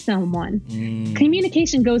to someone.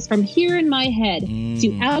 Communication goes from here in my head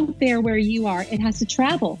to out there where you are. It has to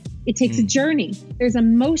travel. It takes a journey. There's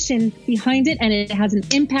emotion behind it and it has an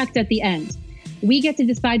impact at the end. We get to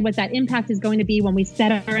decide what that impact is going to be when we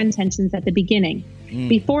set our intentions at the beginning.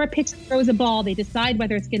 Before a pitcher throws a ball, they decide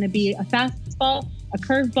whether it's going to be a fastball, a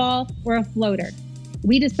curveball, or a floater.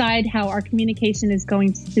 We decide how our communication is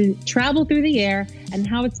going to travel through the air and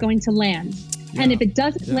how it's going to land. And if it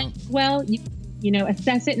doesn't land well, you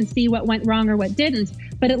assess it and see what went wrong or what didn't.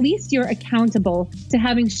 But at least you're accountable to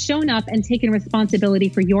having shown up and taken responsibility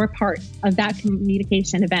for your part of that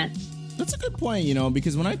communication event. That's a good point,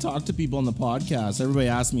 because when I talk to people on the podcast, everybody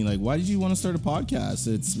asks me, like, why did you want to start a podcast?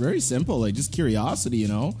 It's very simple, like just curiosity,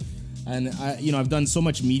 And I've done so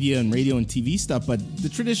much media and radio and TV stuff, but the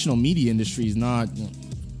traditional media industry is not,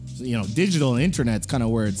 digital and internet's kind of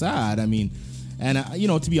where it's at. I mean, and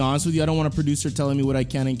to be honest with you, I don't want a producer telling me what I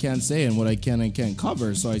can and can't say and what I can and can't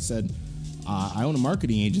cover. So I said, I own a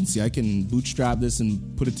marketing agency. I can bootstrap this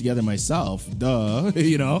and put it together myself. Duh,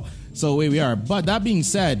 So away we are. But that being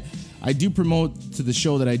said, I do promote to the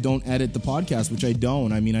show that I don't edit the podcast, which I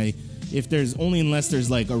don't. I mean, unless there's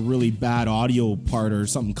like a really bad audio part or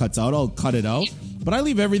something cuts out, I'll cut it out. But I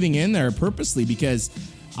leave everything in there purposely because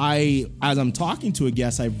as I'm talking to a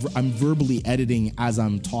guest, I'm verbally editing as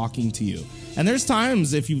I'm talking to you. And there's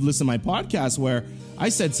times, if you listen to my podcast, where I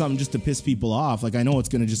said something just to piss people off. Like I know it's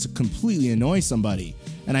going to just completely annoy somebody,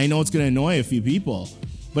 and I know it's going to annoy a few people.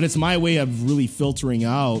 But it's my way of really filtering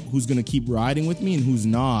out who's going to keep riding with me and who's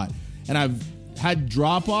not. And I've had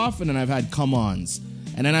drop off, and then I've had come ons.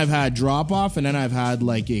 And then I've had drop off, and then I've had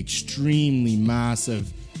like extremely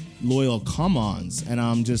massive loyal come-ons, and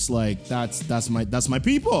I'm just like, that's my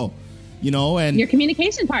people, and your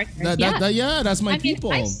communication partner. That's my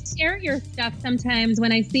people. I share your stuff sometimes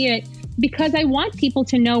when I see it because I want people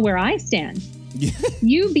to know where I stand. Yeah.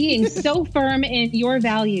 You being so firm in your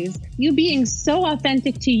values, you being so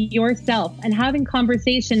authentic to yourself, and having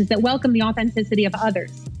conversations that welcome the authenticity of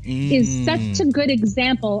others. Is such a good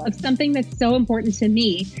example of something that's so important to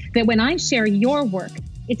me, that when I share your work,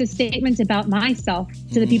 it's a statement about myself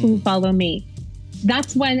to the people who follow me.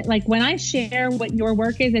 That's when I share what your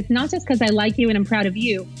work is, it's not just because I like you and I'm proud of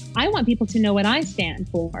you. I want people to know what I stand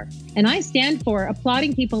for. And I stand for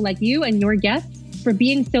applauding people like you and your guests for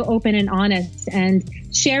being so open and honest and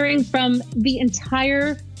sharing from the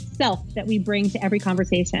entire self that we bring to every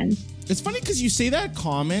conversation. It's funny because you say that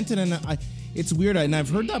comment, and then it's weird, and I've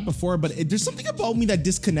heard that before, but there's something about me that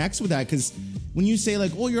disconnects with that, because when you say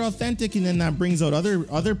like, oh, you're authentic, and then that brings out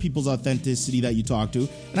other people's authenticity that you talk to.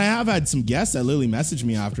 And I have had some guests that literally message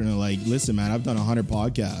me after, and they're like, listen, man, I've done 100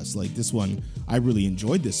 podcasts. Like this one, I really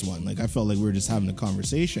enjoyed this one. Like I felt like we were just having a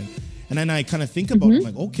conversation. And then I kind of think about it,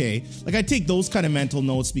 like, okay, like I take those kind of mental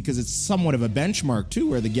notes because it's somewhat of a benchmark too,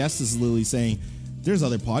 where the guest is literally saying, there's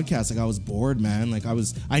other podcasts, like I was bored, man. Like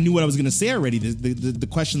I knew what I was going to say already. The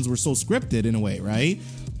questions were so scripted in a way, right?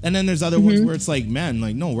 And then there's other ones where it's like, man,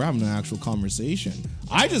 like, no, we're having an actual conversation.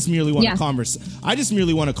 I just merely want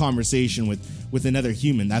a conversation with another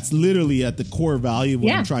human. That's literally at the core value of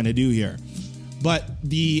what I'm trying to do here. But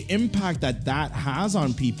the impact that has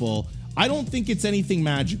on people, I don't think it's anything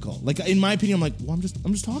magical. Like in my opinion, I'm like, well, I'm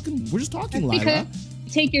just talking. We're just talking, Lila.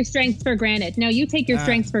 Take your strengths for granted. No, you take your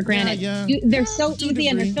strengths for granted. They're so easy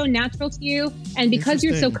and they're so natural to you. And because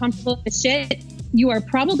you're so comfortable with shit, you are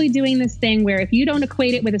probably doing this thing where if you don't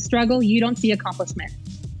equate it with a struggle, you don't see accomplishment.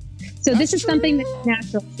 So this is something that's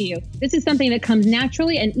natural to you. This is something that comes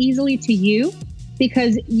naturally and easily to you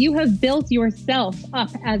because you have built yourself up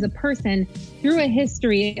as a person through a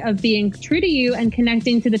history of being true to you and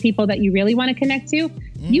connecting to the people that you really want to connect to.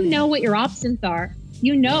 You know what your options are.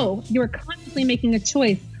 You know you're constantly making a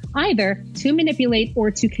choice either to manipulate or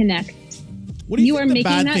to connect. What do you think the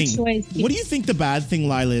bad thing? What do you think the bad thing,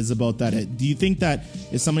 Lila, is about that? Do you think that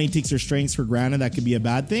if somebody takes their strengths for granted, that could be a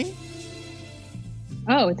bad thing?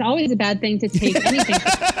 Oh, it's always a bad thing to take anything.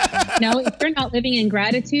 No, if you're not living in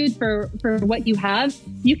gratitude for what you have,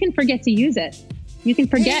 you can forget to use it. You can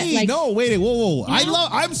forget. Hey, no, wait, whoa.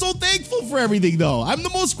 I'm so thankful for everything, though. I'm the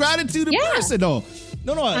most gratitude person, though.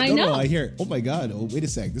 No, I hear. Oh my God! Oh, wait a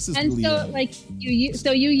sec. This is really. And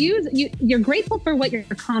so, you're grateful for what you're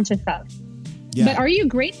conscious of. Yeah. But are you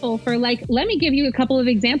grateful for let me give you a couple of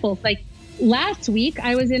examples. Like last week,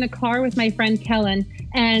 I was in a car with my friend Kellen,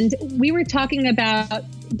 and we were talking about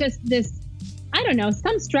just this. I don't know,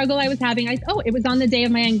 some struggle I was having. It was on the day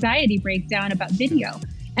of my anxiety breakdown about video,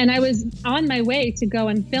 and I was on my way to go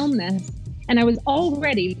and film this, and I was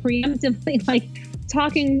already preemptively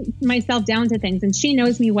talking myself down to things. And she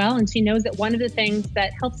knows me well, and she knows that one of the things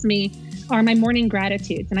that helps me are my morning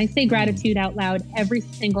gratitudes. And I say gratitude out loud every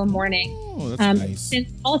single morning. Oh, that's nice. Since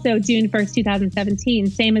also June 1st, 2017,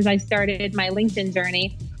 same as I started my LinkedIn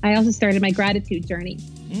journey, I also started my gratitude journey.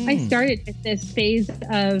 I started with this phase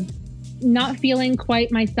of not feeling quite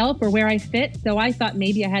myself or where I fit. So I thought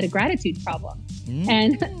maybe I had a gratitude problem.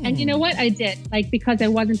 And you know what? I did, because I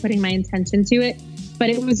wasn't putting my intention to it. but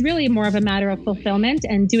it was really more of a matter of fulfillment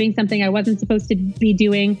and doing something I wasn't supposed to be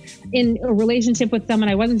doing, in a relationship with someone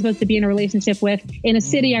I wasn't supposed to be in a relationship with, in a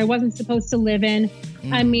city I wasn't supposed to live in.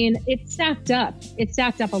 I mean, it stacked up. It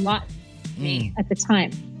stacked up a lot for me at the time.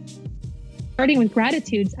 Starting with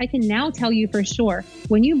gratitudes, I can now tell you for sure,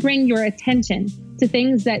 when you bring your attention to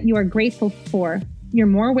things that you are grateful for, you're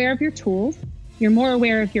more aware of your tools, you're more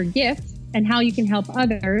aware of your gifts and how you can help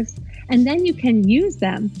others, and then you can use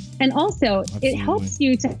them. And also, it helps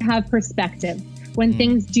you to have perspective when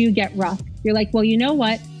things do get rough. You're like, well, you know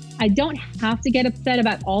what? I don't have to get upset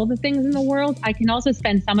about all the things in the world. I can also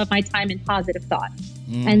spend some of my time in positive thought.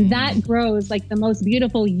 And that grows like the most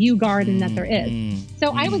beautiful you garden that there is.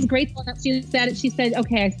 So I was grateful that she said it. She said,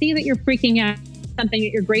 okay, I see that you're freaking out, something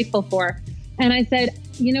that you're grateful for. And I said,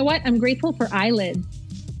 you know what? I'm grateful for eyelids.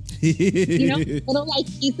 You know, little like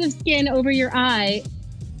piece of skin over your eye,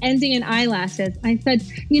 ending in eyelashes. I said,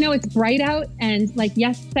 you know, it's bright out, and like,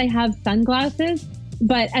 yes, I have sunglasses,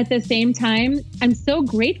 but at the same time, I'm so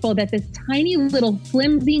grateful that this tiny little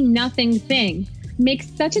flimsy nothing thing makes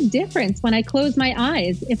such a difference when I close my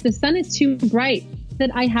eyes. If the sun is too bright,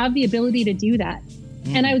 that I have the ability to do that.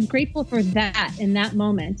 And I was grateful for that in that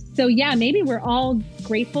moment. So yeah, maybe we're all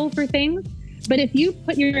grateful for things, but if you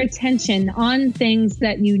put your attention on things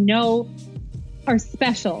that you know are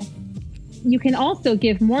special, you can also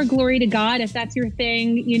give more glory to God if that's your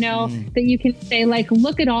thing, you know, that you can say like,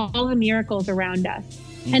 look at all the miracles around us.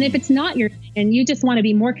 And if it's not your thing and you just want to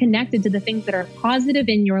be more connected to the things that are positive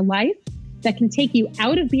in your life, that can take you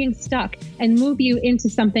out of being stuck and move you into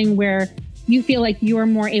something where you feel like you are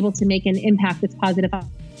more able to make an impact that's positive,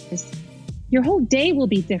 your whole day will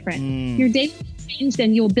be different. Your day will be changed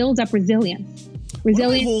and you'll build up resilience.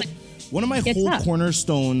 One of my whole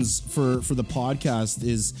cornerstones for the podcast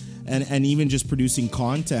is, and even just producing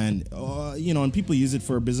content, you know, and people use it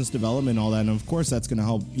for business development and all that. And of course that's going to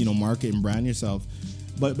help, you know, market and brand yourself.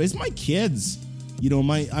 But it's my kids. You know,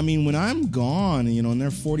 when I'm gone, you know, and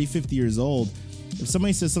they're 40, 50 years old, if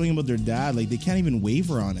somebody says something about their dad, like they can't even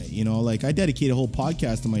waver on it, you know, like I dedicate a whole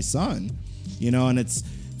podcast to my son, you know, and it's,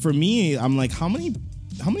 for me, I'm like, how many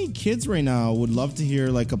kids right now would love to hear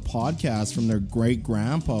like a podcast from their great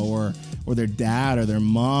grandpa or their dad or their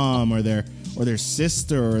mom or their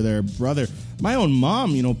sister or their brother? My own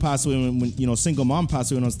mom, you know, passed away when you know, single mom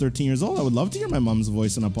passed away when I was 13 years old. I would love to hear my mom's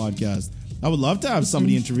voice on a podcast. I would love to have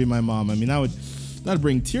somebody interview my mom. I mean, that'd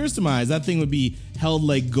bring tears to my eyes. That thing would be held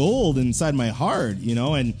like gold inside my heart, you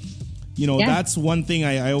know? And, you know, that's one thing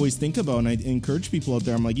I always think about, and I encourage people out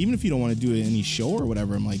there. I'm like, even if you don't want to do any show or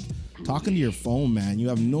whatever, I'm like, talking to your phone, man, you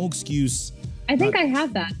have no excuse. I think I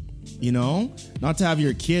have that. You know, not to have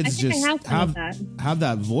your kids just have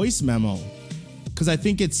that voice memo. Because I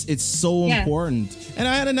think it's so important. And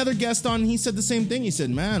I had another guest on, he said the same thing. He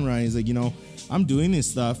said, man, Ryan, he's like, you know, I'm doing this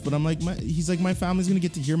stuff, but I'm like, my family's going to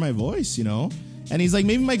get to hear my voice, you know? And he's like,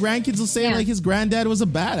 maybe my grandkids will say like his granddad was a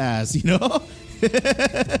badass, you know?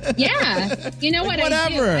 Yeah. You know what?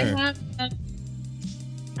 Whatever.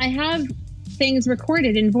 I have things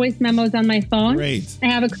recorded in voice memos on my phone. Great. I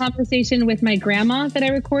have a conversation with my grandma that I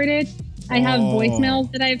recorded. I have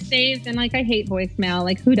voicemails that I've saved, and like, I hate voicemail.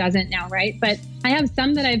 Like, who doesn't now, right? But I have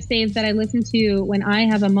some that I've saved that I listen to when I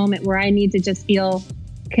have a moment where I need to just feel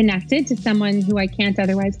connected to someone who I can't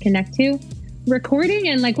otherwise connect to. Recording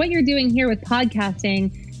and like what you're doing here with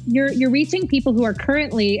podcasting, you're reaching people who are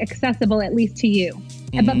currently accessible, at least to you,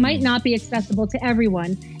 but might not be accessible to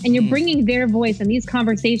everyone. And you're bringing their voice and these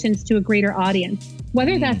conversations to a greater audience,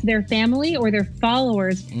 whether that's their family or their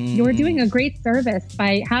followers. You're doing a great service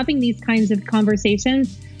by having these kinds of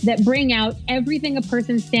conversations that bring out everything a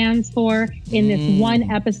person stands for in this one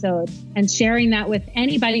episode and sharing that with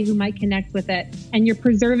anybody who might connect with it. And you're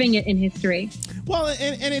preserving it in history. Well,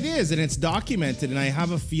 and it is, and it's documented. And I have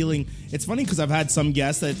a feeling, it's funny because I've had some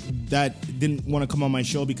guests that didn't want to come on my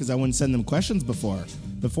show because I wouldn't send them questions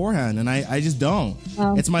beforehand. And I just don't.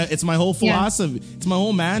 It's my whole philosophy. Yeah. It's my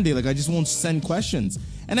whole mandate. Like, I just won't send questions.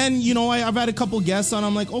 And then, you know, I've had a couple guests on.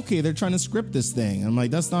 I'm like, okay, they're trying to script this thing. I'm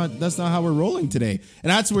like, that's not how we're rolling today. And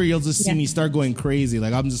that's where you'll just see me start going crazy.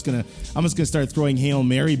 Like, I'm just gonna start throwing Hail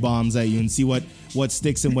Mary bombs at you and see what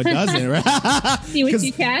sticks and what doesn't. Right? See what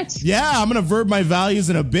you catch. Yeah, I'm gonna verb my values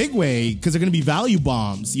in a big way because they're gonna be value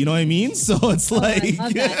bombs. You know what I mean? So it's like, I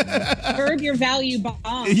love that. Verb your value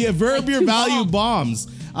bombs. Yeah, verb your value bombs.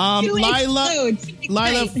 Lila,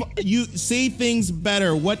 you say things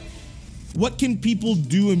better. What can people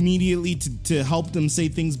do immediately to help them say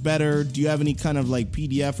things better? Do you have any kind of like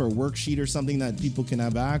PDF or worksheet or something that people can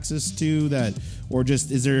have access to, that, or just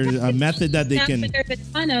is there a method that they can? There's a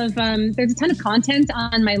ton of content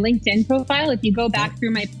on my LinkedIn profile. If you go back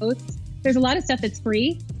through my posts, there's a lot of stuff that's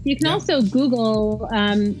free. You can also Google,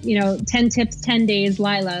 10 tips, 10 days,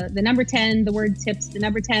 Lila, the number 10, the word tips, the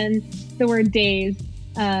number 10, the word days,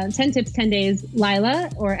 10 tips, 10 days, Lila,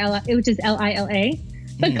 or which is Lila.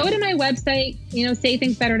 But go to my website,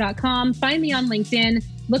 saythingsbetter.com, find me on LinkedIn,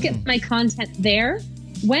 look at my content there.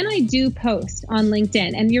 When I do post on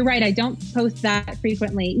LinkedIn, and you're right, I don't post that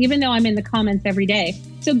frequently, even though I'm in the comments every day.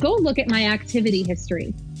 So go look at my activity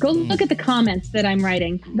history. Go look at the comments that I'm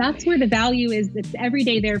writing. That's where the value is. It's every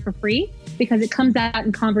day there for free because it comes out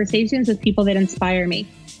in conversations with people that inspire me.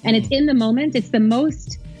 And it's in the moment. It's the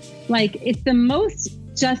most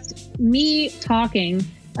just me talking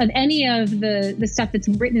of any of the stuff that's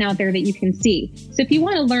written out there that you can see. So if you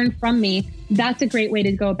want to learn from me, that's a great way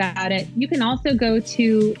to go about it. You can also go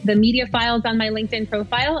to the media files on my LinkedIn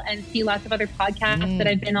profile and see lots of other podcasts that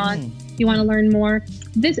I've been on. If you want to learn more,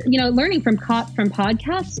 learning from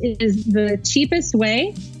podcasts is the cheapest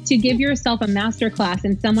way to give yourself a masterclass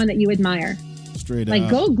in someone that you admire. Straight up.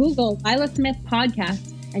 Go Google Lila Smith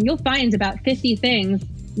podcast and you'll find about 50 things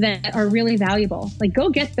that are really valuable. Go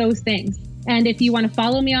get those things. And if you want to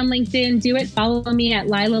follow me on LinkedIn, do it. Follow me at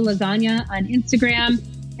Lila Lasagna on Instagram,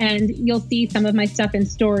 and you'll see some of my stuff in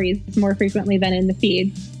stories more frequently than in the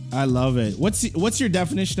feed. I love it. What's your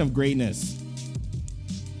definition of greatness?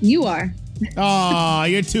 You are. Oh,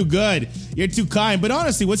 you're too good. You're too kind. But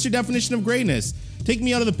honestly, what's your definition of greatness? Take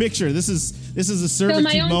me out of the picture. This is a servitude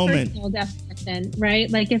my own moment. Personal definition, right?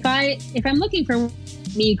 If I'm looking for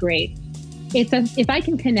me great, if I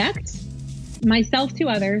can connect myself to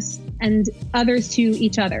others and others to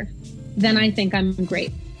each other, then I think I'm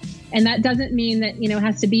great. And that doesn't mean that, it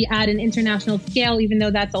has to be at an international scale, even though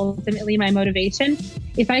that's ultimately my motivation.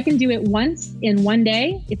 If I can do it once in one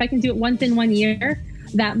day, if I can do it once in 1 year,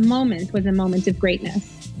 that moment was a moment of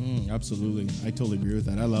greatness. Absolutely. I totally agree with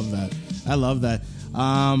that. I love that.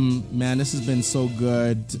 Man, this has been so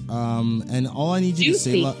good. And all I need you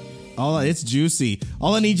Juicy. to say, it's juicy.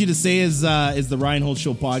 All I need you to say is the Ryan Holt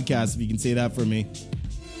Show podcast. If you can say that for me.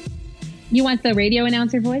 You want the radio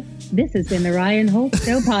announcer voice? This has been the Ryan Holt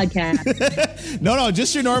Show podcast. No,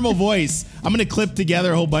 just your normal voice. I'm gonna clip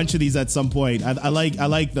together a whole bunch of these at some point. I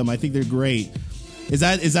like them. I think they're great. Is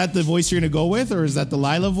that the voice you're gonna go with, or is that the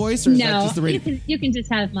Lila voice, or is that just the radio? You can just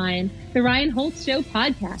have mine. The Ryan Holt Show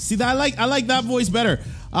podcast. See, I like that voice better.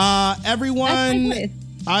 Everyone. That's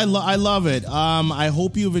my voice. I love it. I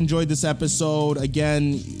hope you've enjoyed this episode.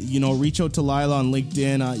 Again, reach out to Lila on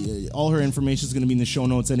LinkedIn. All her information is going to be in the show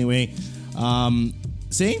notes anyway.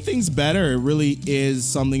 Saying things better really is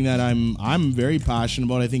something that I'm very passionate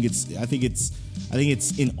about. I think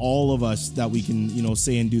it's in all of us that we can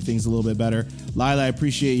say and do things a little bit better. Lila, I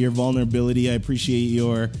appreciate your vulnerability. I appreciate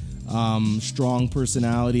your strong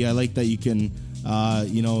personality. I like that you can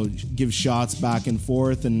give shots back and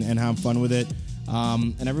forth and have fun with it.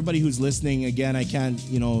 And everybody who's listening, again, I can't,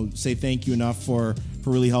 say thank you enough for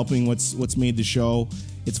really helping what's made the show.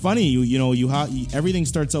 It's funny, everything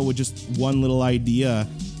starts out with just one little idea,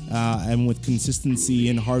 and with consistency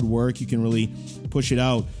and hard work, you can really push it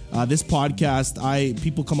out. This podcast,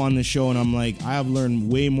 people come on this show and I'm like, I have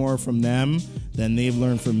learned way more from them than they've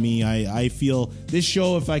learned from me. I feel this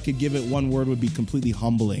show, if I could give it one word, would be completely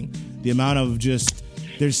humbling. The amount of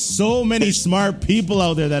there's so many smart people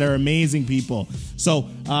out there that are amazing people. So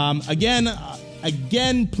again,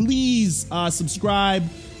 please subscribe,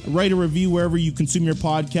 write a review wherever you consume your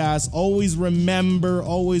podcast. Always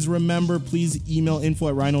remember, please email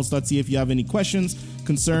info@rhinos.ca if you have any questions,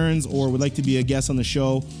 concerns, or would like to be a guest on the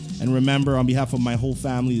show. And remember, on behalf of my whole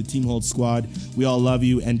family, the Team Holt Squad, we all love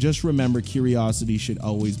you. And just remember, curiosity should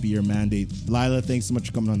always be your mandate. Lila, thanks so much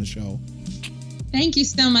for coming on the show. Thank you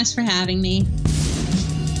so much for having me.